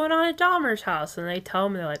 oh, what's going on at Dahmer's house? And they tell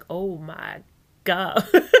him, they're like, oh my God.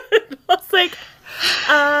 I was like,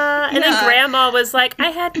 and then Grandma was like, I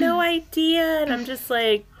had no idea. And I'm just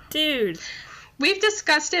like, dude. We've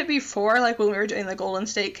discussed it before, like when we were doing the Golden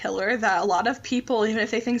State Killer, that a lot of people, even if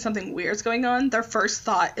they think something weird's going on, their first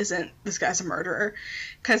thought isn't, this guy's a murderer.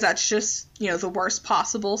 Because that's just, the worst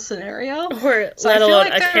possible scenario. Or so let alone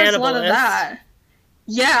a cannibalist. A lot of that.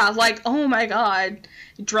 Yeah, like, oh my God,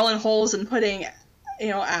 drilling holes and putting,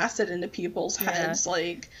 acid into people's heads.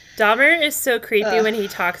 Like, Dahmer is so creepy when he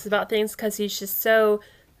talks about things because he's just so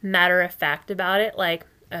matter-of-fact about it. Like,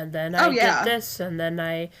 and then I did this, and then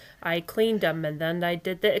I cleaned them, and then I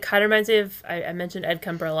did that. It kind of reminds me of, I mentioned Ed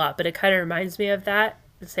Kemper a lot, but it kind of reminds me of that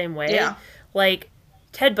the same way. Yeah. Like,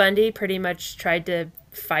 Ted Bundy pretty much tried to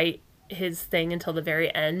fight his thing until the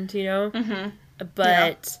very end, you know? Mm-hmm.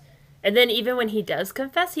 But, and then even when he does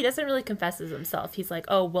confess, he doesn't really confess as himself. He's like,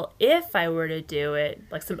 oh, well, if I were to do it,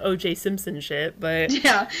 like some O.J. Simpson shit, but...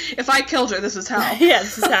 Yeah, if I killed her, this is how. Yeah,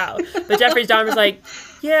 this is how. But Jeffrey Dahmer's like,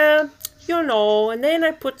 yeah, you know, and then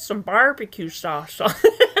I put some barbecue sauce on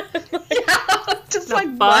Yeah, just The like,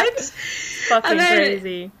 fuck? what? Fucking And then-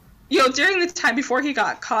 crazy. You know, during the time before he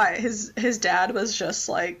got caught, his dad was just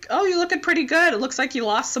like, oh, you're looking pretty good. It looks like you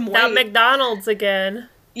lost some Now weight. McDonald's again.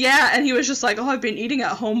 Yeah, and he was just like, oh, I've been eating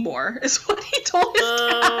at home more, is what he told his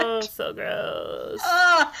Oh, dad. so gross.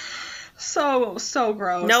 So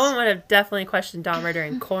gross. No one would have definitely questioned Dahmer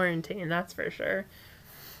during quarantine, that's for sure.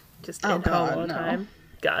 Just Oh, in God, home all the no. time.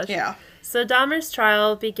 Gosh. Yeah. So Dahmer's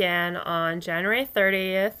trial began on January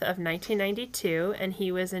 30th of 1992, and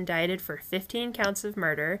he was indicted for 15 counts of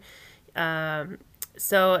murder.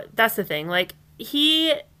 So that's the thing. Like,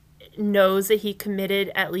 he knows that he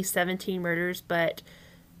committed at least 17 murders, but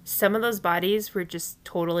some of those bodies were just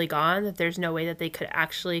totally gone, that there's no way that they could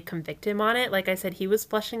actually convict him on it. Like I said, he was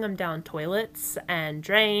flushing them down toilets and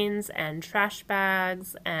drains and trash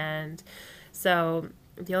bags, and so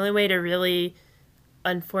the only way to really,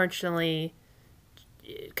 unfortunately,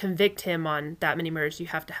 convict him on that many murders, you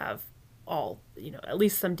have to have all, you know, at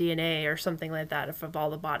least some DNA or something like that of all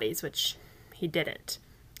the bodies, which he didn't.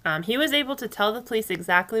 He was able to tell the police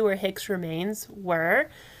exactly where Hicks' remains were,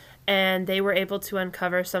 and they were able to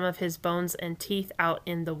uncover some of his bones and teeth out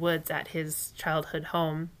in the woods at his childhood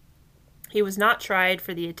home. He was not tried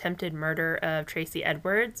for the attempted murder of Tracy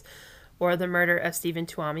Edwards or the murder of Stephen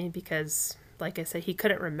Tuomi because, like I said, he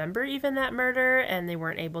couldn't remember even that murder, and they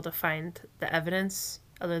weren't able to find the evidence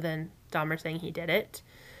other than Dahmer saying he did it.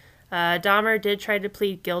 Dahmer did try to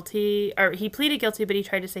plead guilty, or he pleaded guilty, but he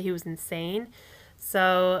tried to say he was insane.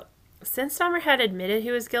 So, since Dahmer had admitted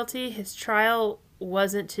he was guilty, his trial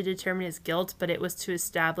wasn't to determine his guilt, but it was to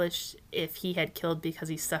establish if he had killed because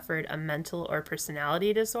he suffered a mental or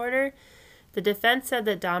personality disorder. The defense said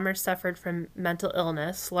that Dahmer suffered from mental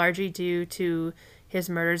illness, largely due to his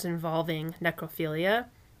murders involving necrophilia,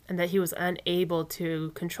 and that he was unable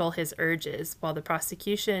to control his urges, while the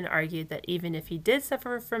prosecution argued that even if he did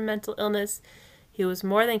suffer from mental illness, he was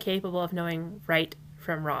more than capable of knowing right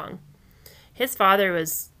from wrong. His father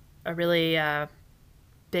was a really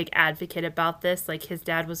big advocate about this. Like, his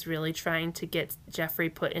dad was really trying to get Jeffrey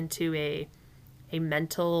put into a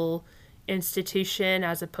mental institution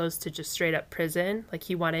as opposed to just straight up prison. Like,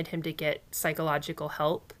 he wanted him to get psychological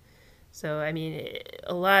help. So, I mean,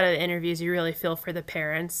 a lot of interviews, you really feel for the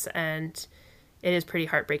parents, and it is pretty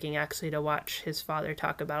heartbreaking, actually, to watch his father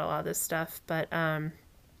talk about a lot of this stuff. But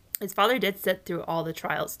his father did sit through all the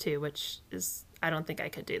trials, too, which is, I don't think I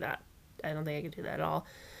could do that. I don't think I could do that at all.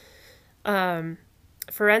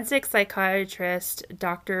 Forensic psychiatrist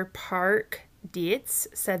Dr. Park Dietz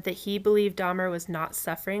said that he believed Dahmer was not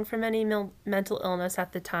suffering from any mental illness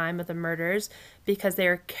at the time of the murders because they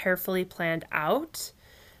were carefully planned out.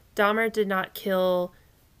 Dahmer did not kill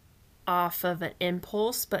off of an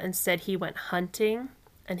impulse, but instead he went hunting,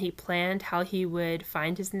 and he planned how he would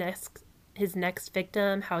find his next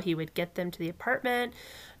victim, how he would get them to the apartment,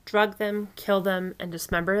 drug them, kill them, and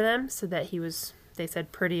dismember them, so that he was, they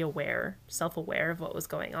said, pretty self-aware of what was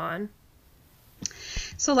going on.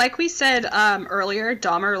 So like we said earlier,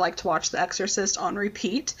 Dahmer liked to watch The Exorcist on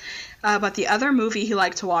repeat, but the other movie he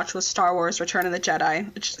liked to watch was Star Wars Return of the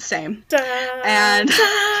Jedi, which is the same. And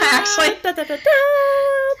actually,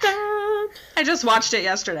 I just watched it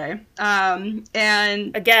yesterday.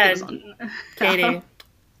 And again, Katie,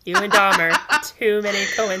 you and Dahmer, too many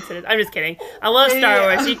coincidences. I'm just kidding. I love Star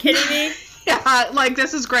Wars. Are you kidding me? Yeah, like,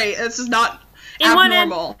 this is great. This is not In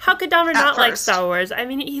abnormal. one end, how could Dahmer not like first. Star Wars? I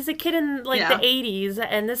mean, he's a kid in like Yeah. the 80s,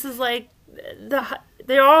 and this is like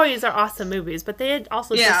they always are awesome movies, but they had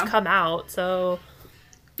also just come out, so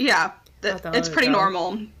Yeah, What the it's hell pretty is that?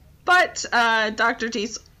 normal. But Dr.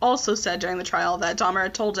 Dietz also said during the trial that Dahmer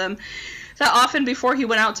had told him that often before he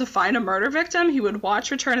went out to find a murder victim, he would watch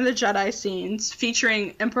Return of the Jedi scenes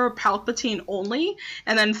featuring Emperor Palpatine only,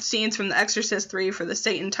 and then scenes from The Exorcist 3 for the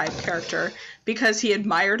Satan-type character, because he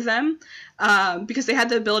admired them, because they had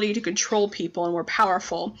the ability to control people and were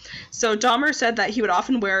powerful. So Dahmer said that he would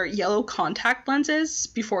often wear yellow contact lenses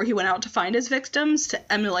before he went out to find his victims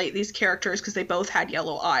to emulate these characters, because they both had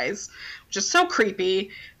yellow eyes, which is so creepy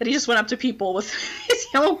that he just went up to people with his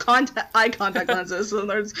yellow eye contact lenses, and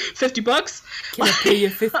there's $50. can I pay you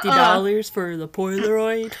 $50 for the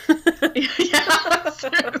Polaroid? Yeah,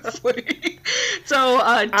 seriously. So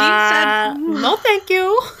Dietz said, no, thank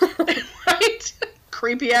you. right?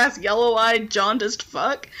 creepy ass yellow eyed jaundiced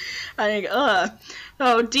fuck.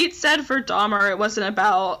 So Dietz said for Dahmer, it wasn't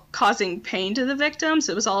about causing pain to the victims.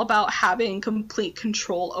 It was all about having complete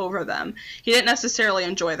control over them. He didn't necessarily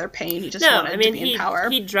enjoy their pain. He just wanted to be in power.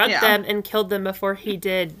 He drugged them and killed them before he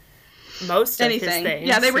did most of his things.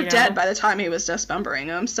 Yeah, they were dead by the time he was dismembering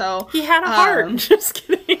them. So he had a heart. Just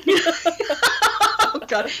kidding. Oh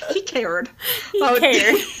god, he cared. He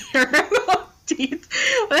cared. Dietz,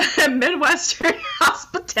 Midwestern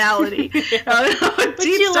hospitality. Would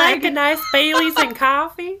you like a nice Baileys and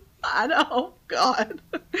coffee? I know, God.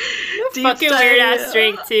 Fucking weird ass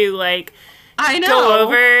drink too. Like, I know. Go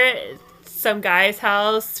over some guy's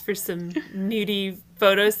house for some nudie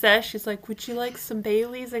photo sesh. She's like, "Would you like some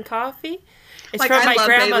Baileys and coffee?" It's like, from I my love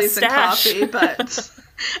grandma's Baileys stash. and coffee, but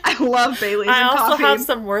I love Baileys and coffee. I also have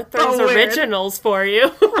some Werther's originals for you.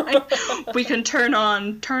 Right. We can turn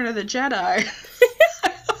on Turn of the Jedi.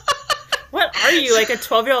 What are you, like a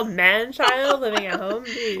 12-year-old man-child living at home?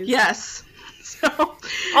 Jeez. Yes. So,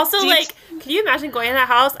 also, like, can you imagine going in that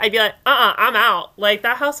house? I'd be like, I'm out. Like,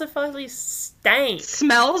 that house would probably stink.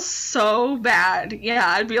 Smells so bad. Yeah,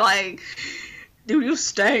 I'd be like, dude, you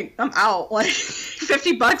stink. I'm out. Like,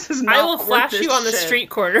 $50 is not I will flash you on the shit. street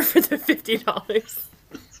corner for the $50.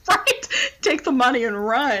 Right? Take the money and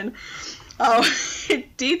run. Oh,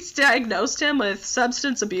 Dietz diagnosed him with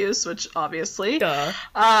substance abuse, which obviously. Duh.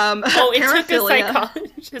 It took a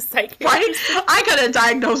psychologist. Right? I could have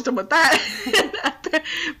diagnosed him with that.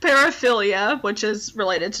 Paraphilia, which is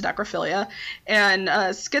related to necrophilia, and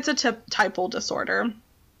schizotypal disorder.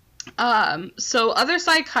 So other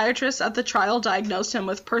psychiatrists at the trial diagnosed him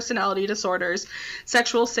with personality disorders,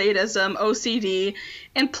 sexual sadism, OCD,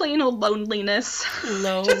 and plain old loneliness.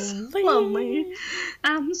 Just lonely.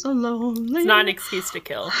 I'm so lonely. It's not an excuse to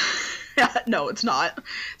kill. No, it's not.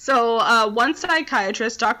 So one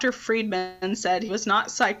psychiatrist, Dr. Friedman, said he was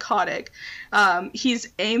not psychotic. He's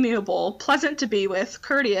amiable, pleasant to be with,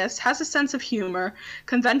 courteous, has a sense of humor,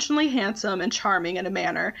 conventionally handsome and charming in a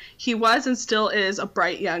manner. He was and still is a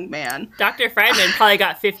bright young man. Dr. Friedman probably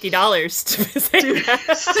got $50 to say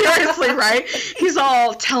that. Seriously, right? He's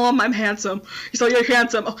all, tell him I'm handsome. He's all, you're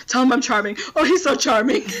handsome. Oh, tell him I'm charming. Oh, he's so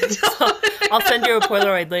charming. I'll send you a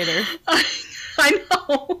Polaroid later. I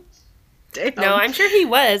know. Damn. No, I'm sure he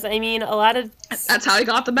was. I mean, a lot of... That's how he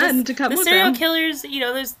got the men to come with him. The serial killers, you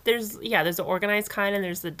know, there's the organized kind and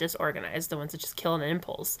there's the disorganized, the ones that just kill on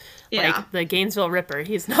impulse. Yeah. Like the Gainesville Ripper,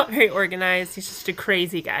 he's not very organized. He's just a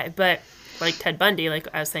crazy guy. But like Ted Bundy, like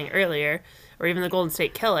I was saying earlier, or even the Golden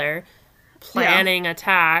State Killer, planning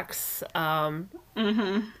attacks. I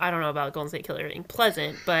don't know about Golden State Killer being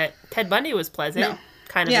pleasant, but Ted Bundy was pleasant. No.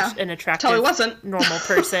 Kind of an attractive, totally wasn't. normal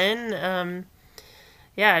person.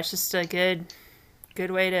 Yeah, it's just a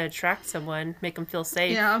good way to attract someone, make them feel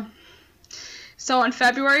safe. Yeah. So on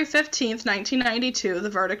February 15th, 1992, the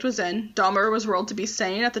verdict was in. Dahmer was ruled to be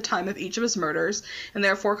sane at the time of each of his murders, and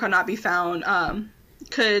therefore could not be found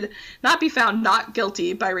not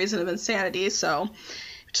guilty by reason of insanity. So,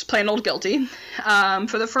 just plain old guilty.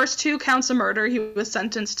 For the first 2 counts of murder, he was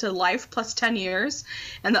sentenced to life plus 10 years,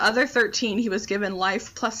 and the other 13 he was given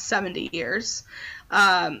life plus 70 years.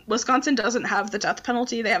 Wisconsin doesn't have the death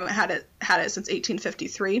penalty. They haven't had it since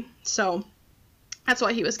 1853. So that's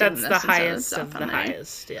why he was given That's this. the highest of the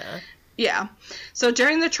highest, yeah. Yeah. So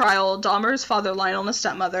during the trial, Dahmer's father, Lionel, and his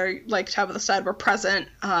stepmother, like Tabitha said, were present.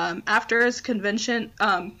 After his conviction,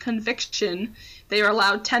 they were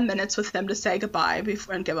allowed 10 minutes with him to say goodbye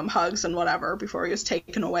and give him hugs and whatever before he was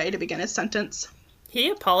taken away to begin his sentence. He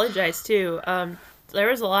apologized, too. There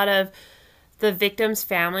was a lot of the victims'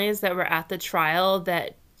 families that were at the trial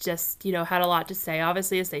that just, you know, had a lot to say,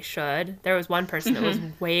 obviously, as they should. There was one person that was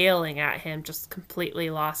wailing at him, just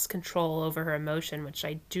completely lost control over her emotion, which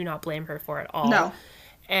I do not blame her for at all. No.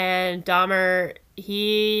 And Dahmer,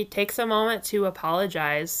 he takes a moment to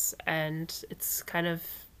apologize, and it's kind of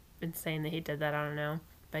insane that he did that. I don't know.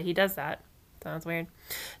 But he does that. Sounds weird.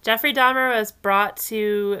 Jeffrey Dahmer was brought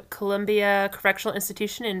to Columbia Correctional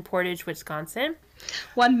Institution in Portage, Wisconsin.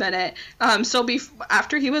 1 minute.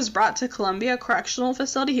 After he was brought to Columbia Correctional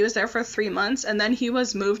Facility, he was there for 3 months, and then he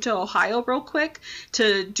was moved to Ohio real quick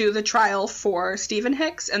to do the trial for Stephen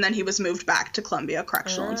Hicks, and then he was moved back to Columbia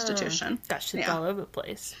Correctional Institution. Gosh, it's all over the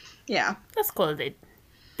place. Yeah. That's cool that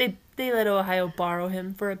they let Ohio borrow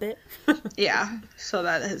him for a bit. Yeah, so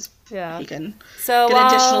that he can get an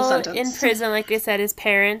additional sentence. In prison, like I said, his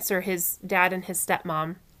parents or his dad and his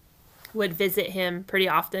stepmom would visit him pretty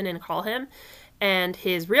often and call him. And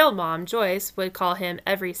his real mom, Joyce, would call him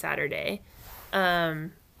every Saturday.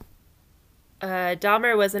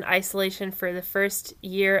 Dahmer was in isolation for the first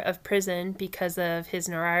year of prison because of his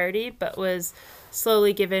notoriety, but was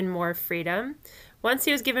slowly given more freedom. Once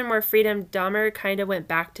he was given more freedom, Dahmer kind of went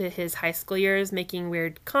back to his high school years, making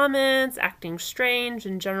weird comments, acting strange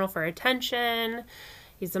in general for attention.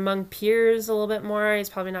 He's among peers a little bit more. He's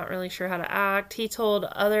probably not really sure how to act. He told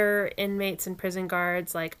other inmates and prison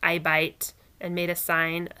guards, like, I bite, and made a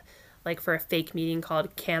sign, like, for a fake meeting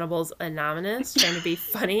called Cannibals Anonymous, trying to be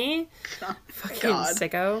funny. Fucking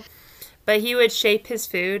sicko. But he would shape his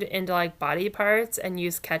food into, like, body parts and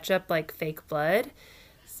use ketchup like fake blood.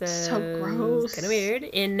 So gross. Kind of weird.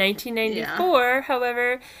 In 1994,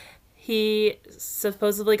 however, he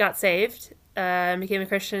supposedly got saved, became a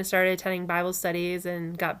Christian, and started attending Bible studies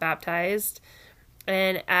and got baptized.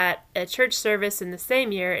 And at a church service in the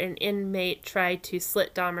same year, an inmate tried to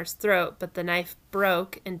slit Dahmer's throat, but the knife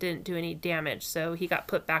broke and didn't do any damage, so he got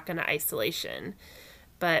put back into isolation.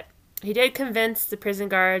 But he did convince the prison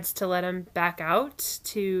guards to let him back out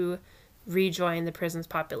to rejoin the prison's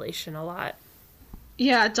population a lot.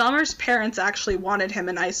 Yeah, Dahmer's parents actually wanted him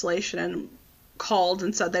in isolation and called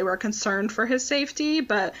and said they were concerned for his safety,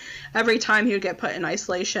 but every time he would get put in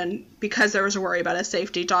isolation, because there was a worry about his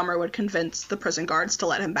safety, Dahmer would convince the prison guards to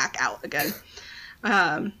let him back out again.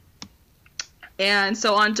 And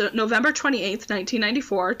so on November 28th,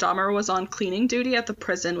 1994, Dahmer was on cleaning duty at the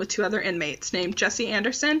prison with two other inmates named Jesse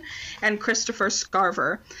Anderson and Christopher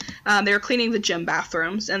Scarver. They were cleaning the gym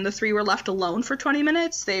bathrooms, and the three were left alone for 20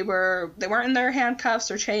 minutes. They weren't in their handcuffs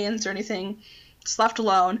or chains or anything, just left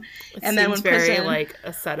alone. And then when very like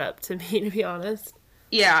a setup to me, to be honest.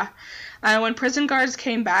 Yeah. When prison guards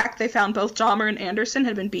came back, they found both Dahmer and Anderson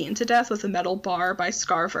had been beaten to death with a metal bar by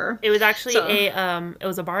Scarver. It was actually it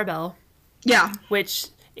was a barbell. Yeah. Which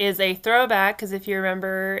is a throwback, because if you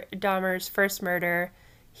remember Dahmer's first murder,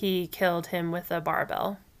 he killed him with a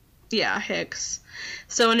barbell. Yeah, Hicks.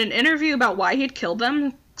 So in an interview about why he'd killed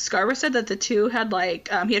them, Scarver said that the two had,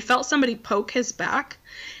 he had felt somebody poke his back,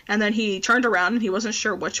 and then he turned around and he wasn't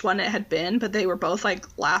sure which one it had been, but they were both,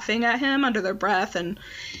 laughing at him under their breath, and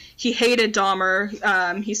he hated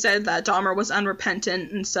Dahmer. He said that Dahmer was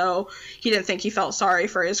unrepentant, and so he didn't think he felt sorry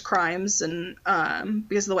for his crimes, and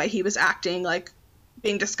because of the way he was acting,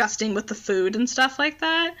 being disgusting with the food and stuff like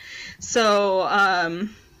that. So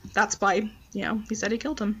that's why, he said he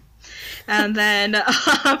killed him. And then,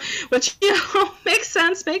 which, makes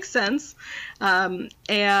sense. So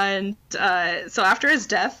after his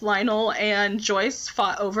death, Lionel and Joyce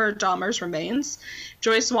fought over Dahmer's remains.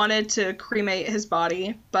 Joyce wanted to cremate his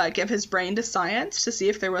body, but give his brain to science to see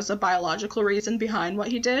if there was a biological reason behind what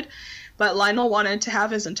he did. But Lionel wanted to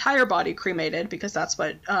have his entire body cremated because that's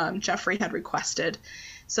what Jeffrey had requested.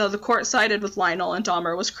 So the court sided with Lionel, and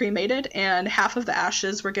Dahmer was cremated, and half of the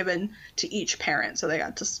ashes were given to each parent, so they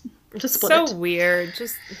got to split it. So weird.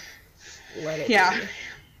 Just let it be.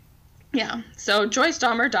 Yeah. So Joyce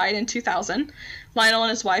Dahmer died in 2000. Lionel and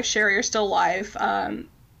his wife Sherry are still alive.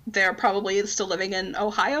 They're probably still living in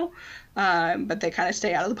Ohio, but they kind of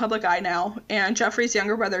stay out of the public eye now. And Jeffrey's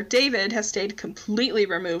younger brother David has stayed completely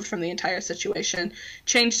removed from the entire situation,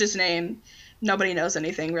 changed his name. Nobody knows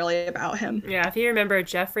anything really about him. Yeah, if you remember,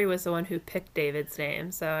 Jeffrey was the one who picked David's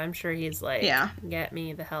name, so I'm sure he's get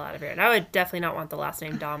me the hell out of here. And I would definitely not want the last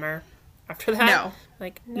name Dahmer after that.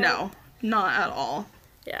 No, not at all.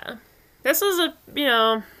 Yeah. This was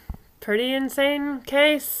a, pretty insane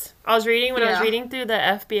case. I was reading through the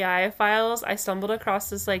FBI files, I stumbled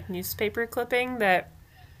across this, newspaper clipping that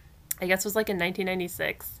I guess was, in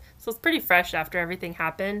 1996. So it's pretty fresh after everything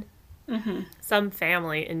happened. Mm-hmm. Some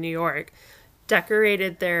family in New York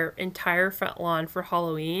decorated their entire front lawn for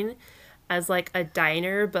Halloween as a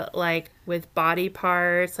diner, but with body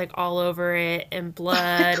parts all over it and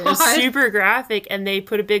blood. It was super graphic, and they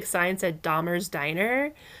put a big sign that said Dahmer's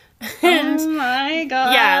Diner. And, oh my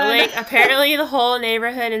god. Yeah, apparently the whole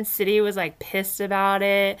neighborhood and city was pissed about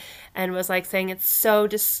it and was saying it's so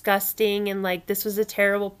disgusting and this was a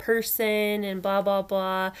terrible person and blah blah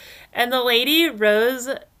blah. And the lady, Rose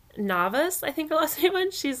Navas, I think her last name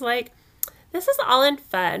was, she's this is all in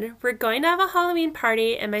fun. We're going to have a Halloween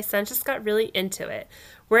party, and my son just got really into it.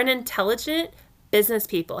 We're an intelligent business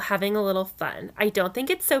people having a little fun. I don't think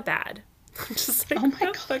it's so bad. I'm just oh my what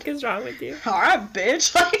God. the fuck is wrong with you? All right,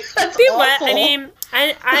 bitch. That's See awful. what? I mean,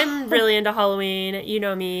 I'm really into Halloween. You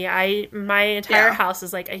know me. My entire house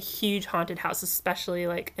is a huge haunted house, especially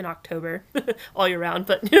in October, all year round.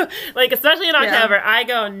 But especially in October, I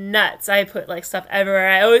go nuts. I put stuff everywhere.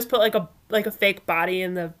 I always put a fake body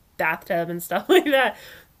in the bathtub and stuff like that.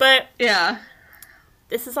 But yeah,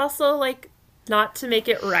 this is also not to make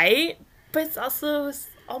it right, but it's also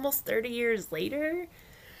almost 30 years later.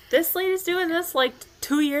 this lady's doing this like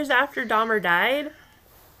 2 years after Dahmer died.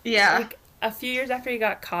 Yeah. Like a few years after he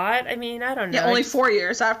got caught. I mean, I don't know. Yeah, only 4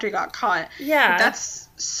 years after he got caught. Yeah. That's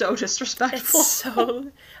so disrespectful. It's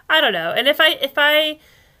so, I don't know. And if I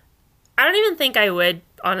don't even think I would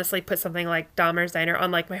honestly put something like Dahmer's Diner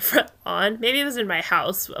on like my front lawn. Maybe it was in my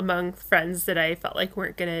house among friends that I felt like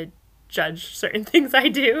weren't going to judge certain things I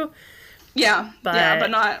do. Yeah,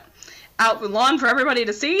 but not out the lawn for everybody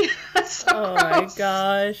to see. That's so gross. My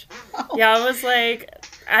gosh. Yeah, I was like,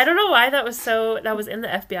 I don't know why that was in the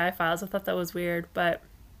FBI files. I thought that was weird, but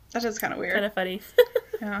that is kind of weird. Kind of funny.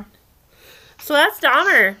 Yeah. So that's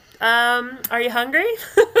Dahmer. Are you hungry?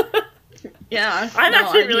 Yeah. I'm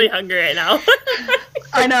actually really hungry right now.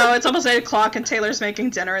 I know, it's almost 8 o'clock and Taylor's making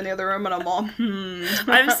dinner in the other room and I'm all,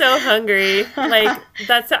 I'm so hungry. Like,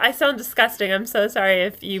 I sound disgusting. I'm so sorry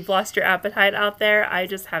if you've lost your appetite out there. I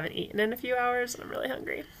just haven't eaten in a few hours and I'm really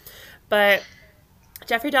hungry. But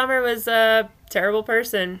Jeffrey Dahmer was a terrible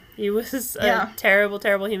person. He was a terrible,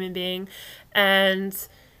 terrible human being. And,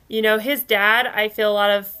 you know, his dad, I feel a lot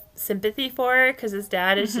of sympathy for, because his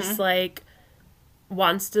dad is just like,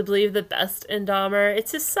 wants to believe the best in Dahmer.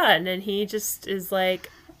 It's his son, and he just is like,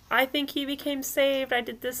 I think he became saved, I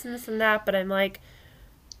did this and this and that, but I'm like,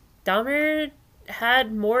 Dahmer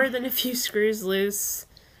had more than a few screws loose.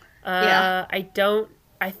 He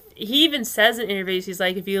even says in interviews, he's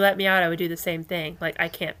like, if you let me out, I would do the same thing. Like, I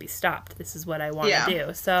can't be stopped. This is what I want to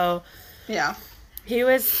do. So, yeah. He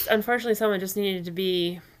was, unfortunately, someone just needed to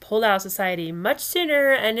be pulled out of society much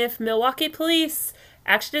sooner, and if Milwaukee police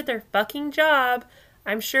actually did their fucking job,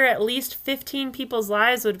 I'm sure at least 15 people's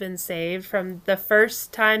lives would have been saved from the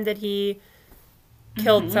first time that he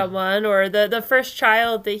killed someone, or the first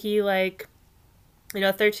child that he, like,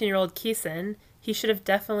 13-year-old Keeson. He should have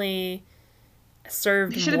definitely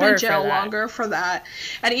served more. He should have been in jail longer for that.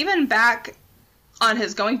 And even back on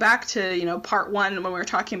going back to, part 1, when we were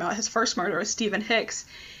talking about his first murder with Stephen Hicks,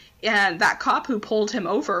 and that cop who pulled him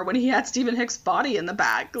over when he had Stephen Hicks' body in the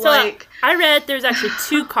back. So, I read there's actually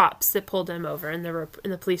 2 cops that pulled him over in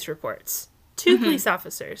the police reports. 2 police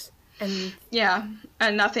officers. And yeah,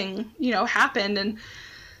 and nothing, happened, and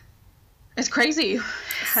it's crazy.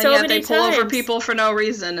 And so yet many they pull times. Over people for no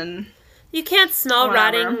reason, and you can't smell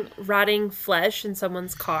rotting flesh in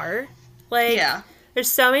someone's car. Like,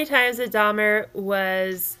 there's so many times that Dahmer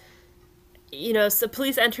was, so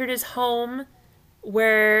police entered his home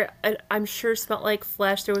where I'm sure smelled like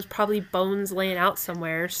flesh. There was probably bones laying out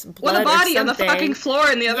somewhere. Blood with a body on the fucking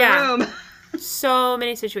floor in the other room. So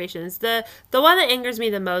many situations. The one that angers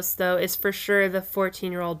me the most, though, is for sure the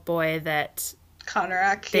 14-year-old boy that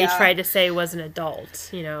Konarak, they tried to say was an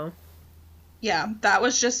adult, Yeah, that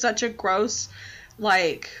was just such a gross,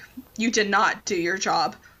 you did not do your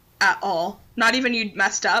job at all. Not even you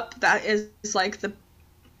messed up. That is it's like the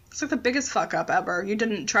biggest fuck up ever. You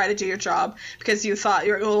didn't try to do your job because you thought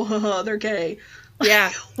they're gay.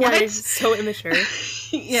 Yeah. What? Yeah, it's so immature.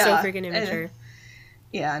 Yeah. So freaking immature.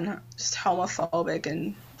 And just homophobic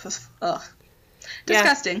and just,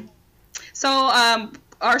 disgusting. Yeah. So,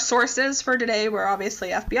 our sources for today were obviously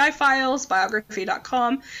FBI Files,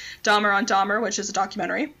 Biography.com, Dahmer on Dahmer, which is a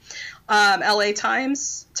documentary, LA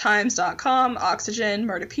Times, Times.com, Oxygen,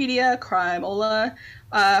 Murderpedia, Crimeola,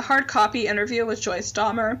 hard copy interview with Joyce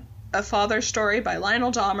Dahmer, A Father's Story by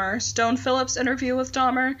Lionel Dahmer, Stone Phillips interview with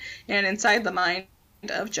Dahmer, and Inside the Mind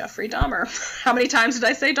of Jeffrey Dahmer. How many times did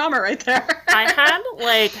I say Dahmer right there? I had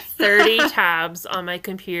 30 tabs on my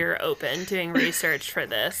computer open doing research for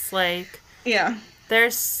this. Yeah.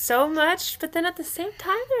 There's so much, but then at the same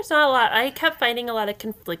time, there's not a lot. I kept finding a lot of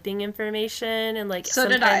conflicting information and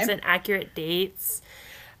sometimes inaccurate dates.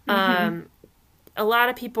 A lot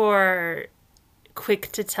of people are quick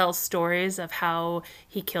to tell stories of how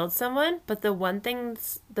he killed someone, but the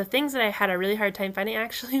things that I had a really hard time finding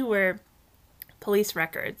actually were police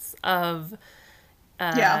records of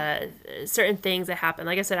certain things that happened.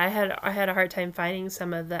 Like I said, I had a hard time finding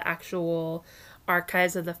some of the actual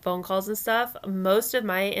archives of the phone calls and stuff. Most of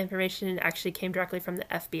my information actually came directly from the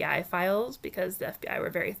FBI files because the FBI were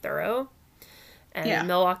very thorough. And the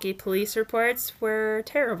Milwaukee police reports were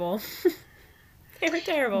terrible. They were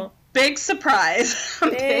terrible. Big surprise.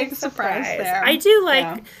 Big surprise there. I do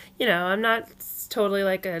I'm not totally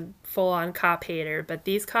a full-on cop hater, but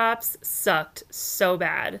these cops sucked so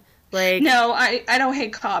bad. No, I don't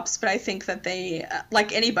hate cops, but I think that they,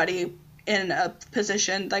 like anybody in a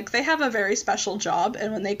position, they have a very special job,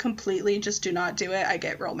 and when they completely just do not do it, I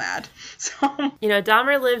get real mad. So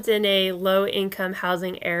Dahmer lived in a low-income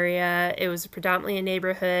housing area. It was predominantly a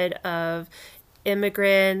neighborhood of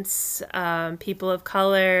immigrants, people of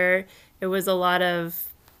color. It was a lot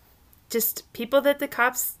of just people that the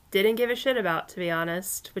cops didn't give a shit about, to be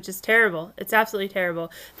honest, which is terrible. It's absolutely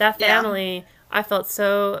terrible. That family, I felt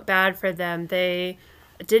so bad for them. They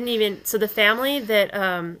didn't even... So the family that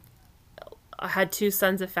had 2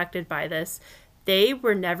 sons affected by this, they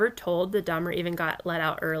were never told that Dahmer even got let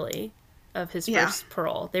out early of his first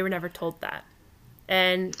parole. They were never told that.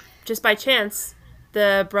 And just by chance,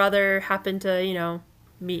 the brother happened to,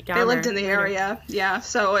 meet Dahmer. They lived in the area. Yeah,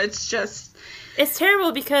 so it's just... It's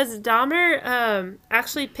terrible because Dahmer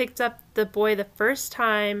actually picked up the boy the first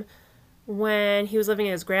time when he was living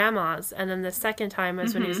at his grandma's, and then the second time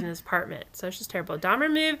was when he was in his apartment. So it's just terrible. Dahmer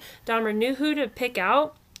knew who to pick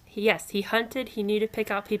out. He hunted. He knew to pick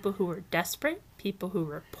out people who were desperate, people who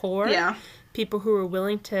were poor, people who were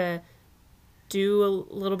willing to do a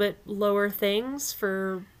little bit lower things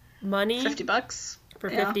for money. $50. For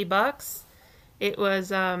 $50. It was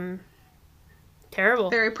terrible.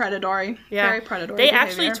 Very predatory. Yeah. Very predatory They behavior.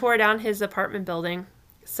 actually tore down his apartment building.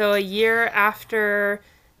 So a year after,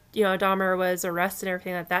 Dahmer was arrested and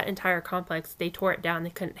everything like that entire complex, they tore it down. They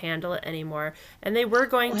couldn't handle it anymore. And they were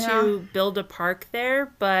going to build a park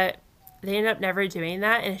there, but they ended up never doing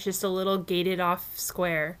that, and it's just a little gated off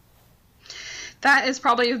square. That is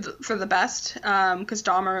probably for the best, because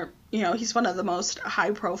Dahmer, he's one of the most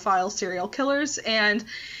high-profile serial killers, and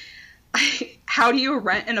how do you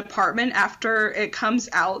rent an apartment after it comes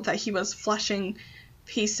out that he was flushing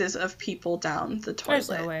pieces of people down the toilet? There's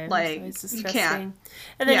no way. Like, you can't.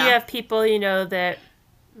 And then you have people, that,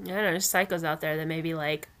 I don't know, psychos out there that maybe,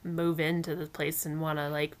 move into the place and want to,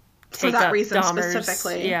 take for that up reason Dahmer's,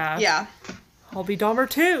 specifically. Yeah. Yeah. I'll be Dahmer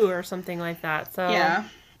too, or something like that. So, yeah.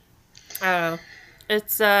 I don't know.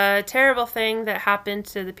 It's a terrible thing that happened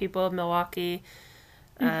to the people of Milwaukee.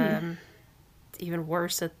 Even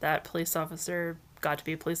worse that that police officer got to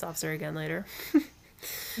be a police officer again later.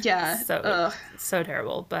 Yeah. So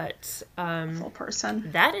terrible. But full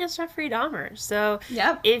person. That is Jeffrey Dahmer. So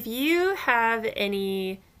if you have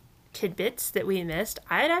any tidbits that we missed,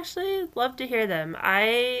 I'd actually love to hear them.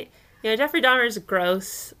 Jeffrey Dahmer's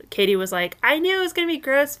gross. Katie was like, I knew it was going to be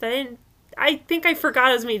gross, but I think I forgot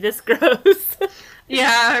it was going to be this gross.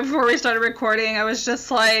 Yeah, before we started recording, I was just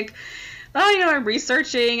like, I'm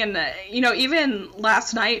researching, and, even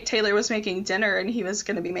last night, Taylor was making dinner, and he was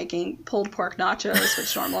going to be making pulled pork nachos,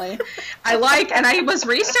 which normally I like, and I was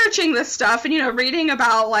researching this stuff, and, reading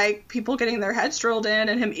about, people getting their heads drilled in,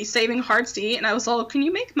 and him saving hearts to eat, and I was like, can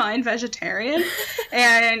you make mine vegetarian?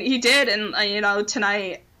 And he did, and,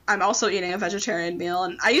 tonight, I'm also eating a vegetarian meal,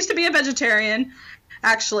 and I used to be a vegetarian,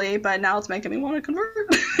 actually, but now it's making me want to convert.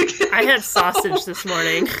 I had sausage this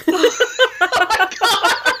morning. Oh my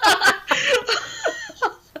God.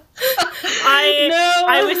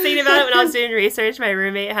 I was thinking about it when I was doing research. My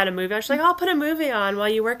roommate had a movie. I was like, I'll put a movie on while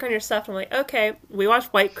you work on your stuff. I'm like, okay. We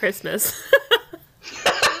watched White Christmas.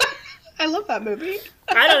 I love that movie.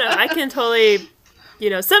 I don't know. I can totally,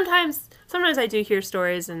 sometimes I do hear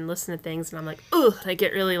stories and listen to things, and I'm like, ugh. I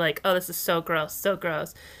get really oh, this is so gross, so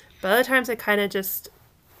gross. But other times I kind of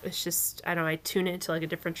it's just, I don't know, I tune into a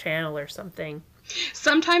different channel or something.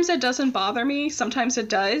 Sometimes it doesn't bother me. Sometimes it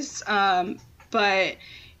does. But,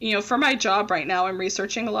 for my job right now, I'm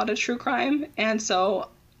researching a lot of true crime. And so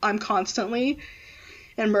I'm constantly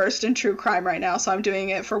immersed in true crime right now. So I'm doing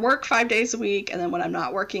it for work 5 days a week. And then when I'm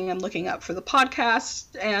not working, I'm looking up for the podcast.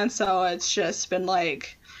 And so it's just been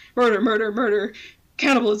murder,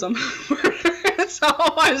 cannibalism, murder. So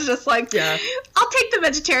I was just like, I'll take the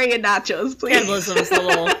vegetarian nachos, please. Cannibalism is a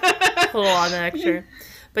little on the extra.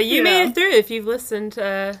 But you made it through. If you've listened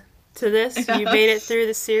to this, you made it through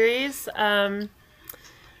the series. We're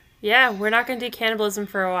not going to do cannibalism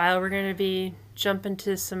for a while. We're going to be jumping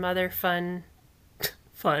to some other fun.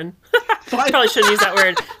 Probably shouldn't use that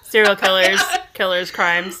word. Serial killers,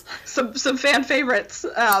 crimes. Some fan favorites.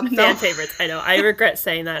 Fan favorites, I know. I regret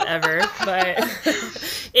saying that ever. But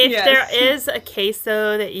if there is a case,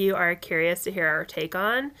 though, that you are curious to hear our take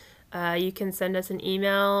on, you can send us an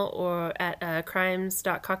email or at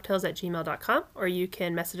crimes.cocktails@gmail.com, or you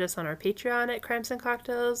can message us on our Patreon at Crimes and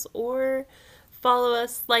Cocktails, or follow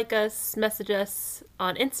us, like us, message us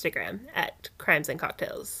on Instagram at Crimes and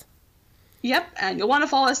Cocktails. Yep, and you'll want to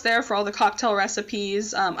follow us there for all the cocktail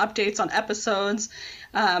recipes, updates on episodes.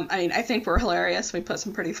 I think we're hilarious. We put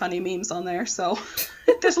some pretty funny memes on there, so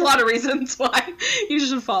there's a lot of reasons why you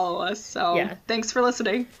should follow us. So thanks for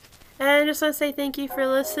listening. And I just want to say thank you for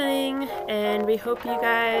listening, and we hope you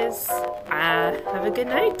guys have a good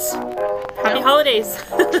night. Happy holidays.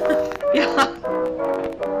 Yeah.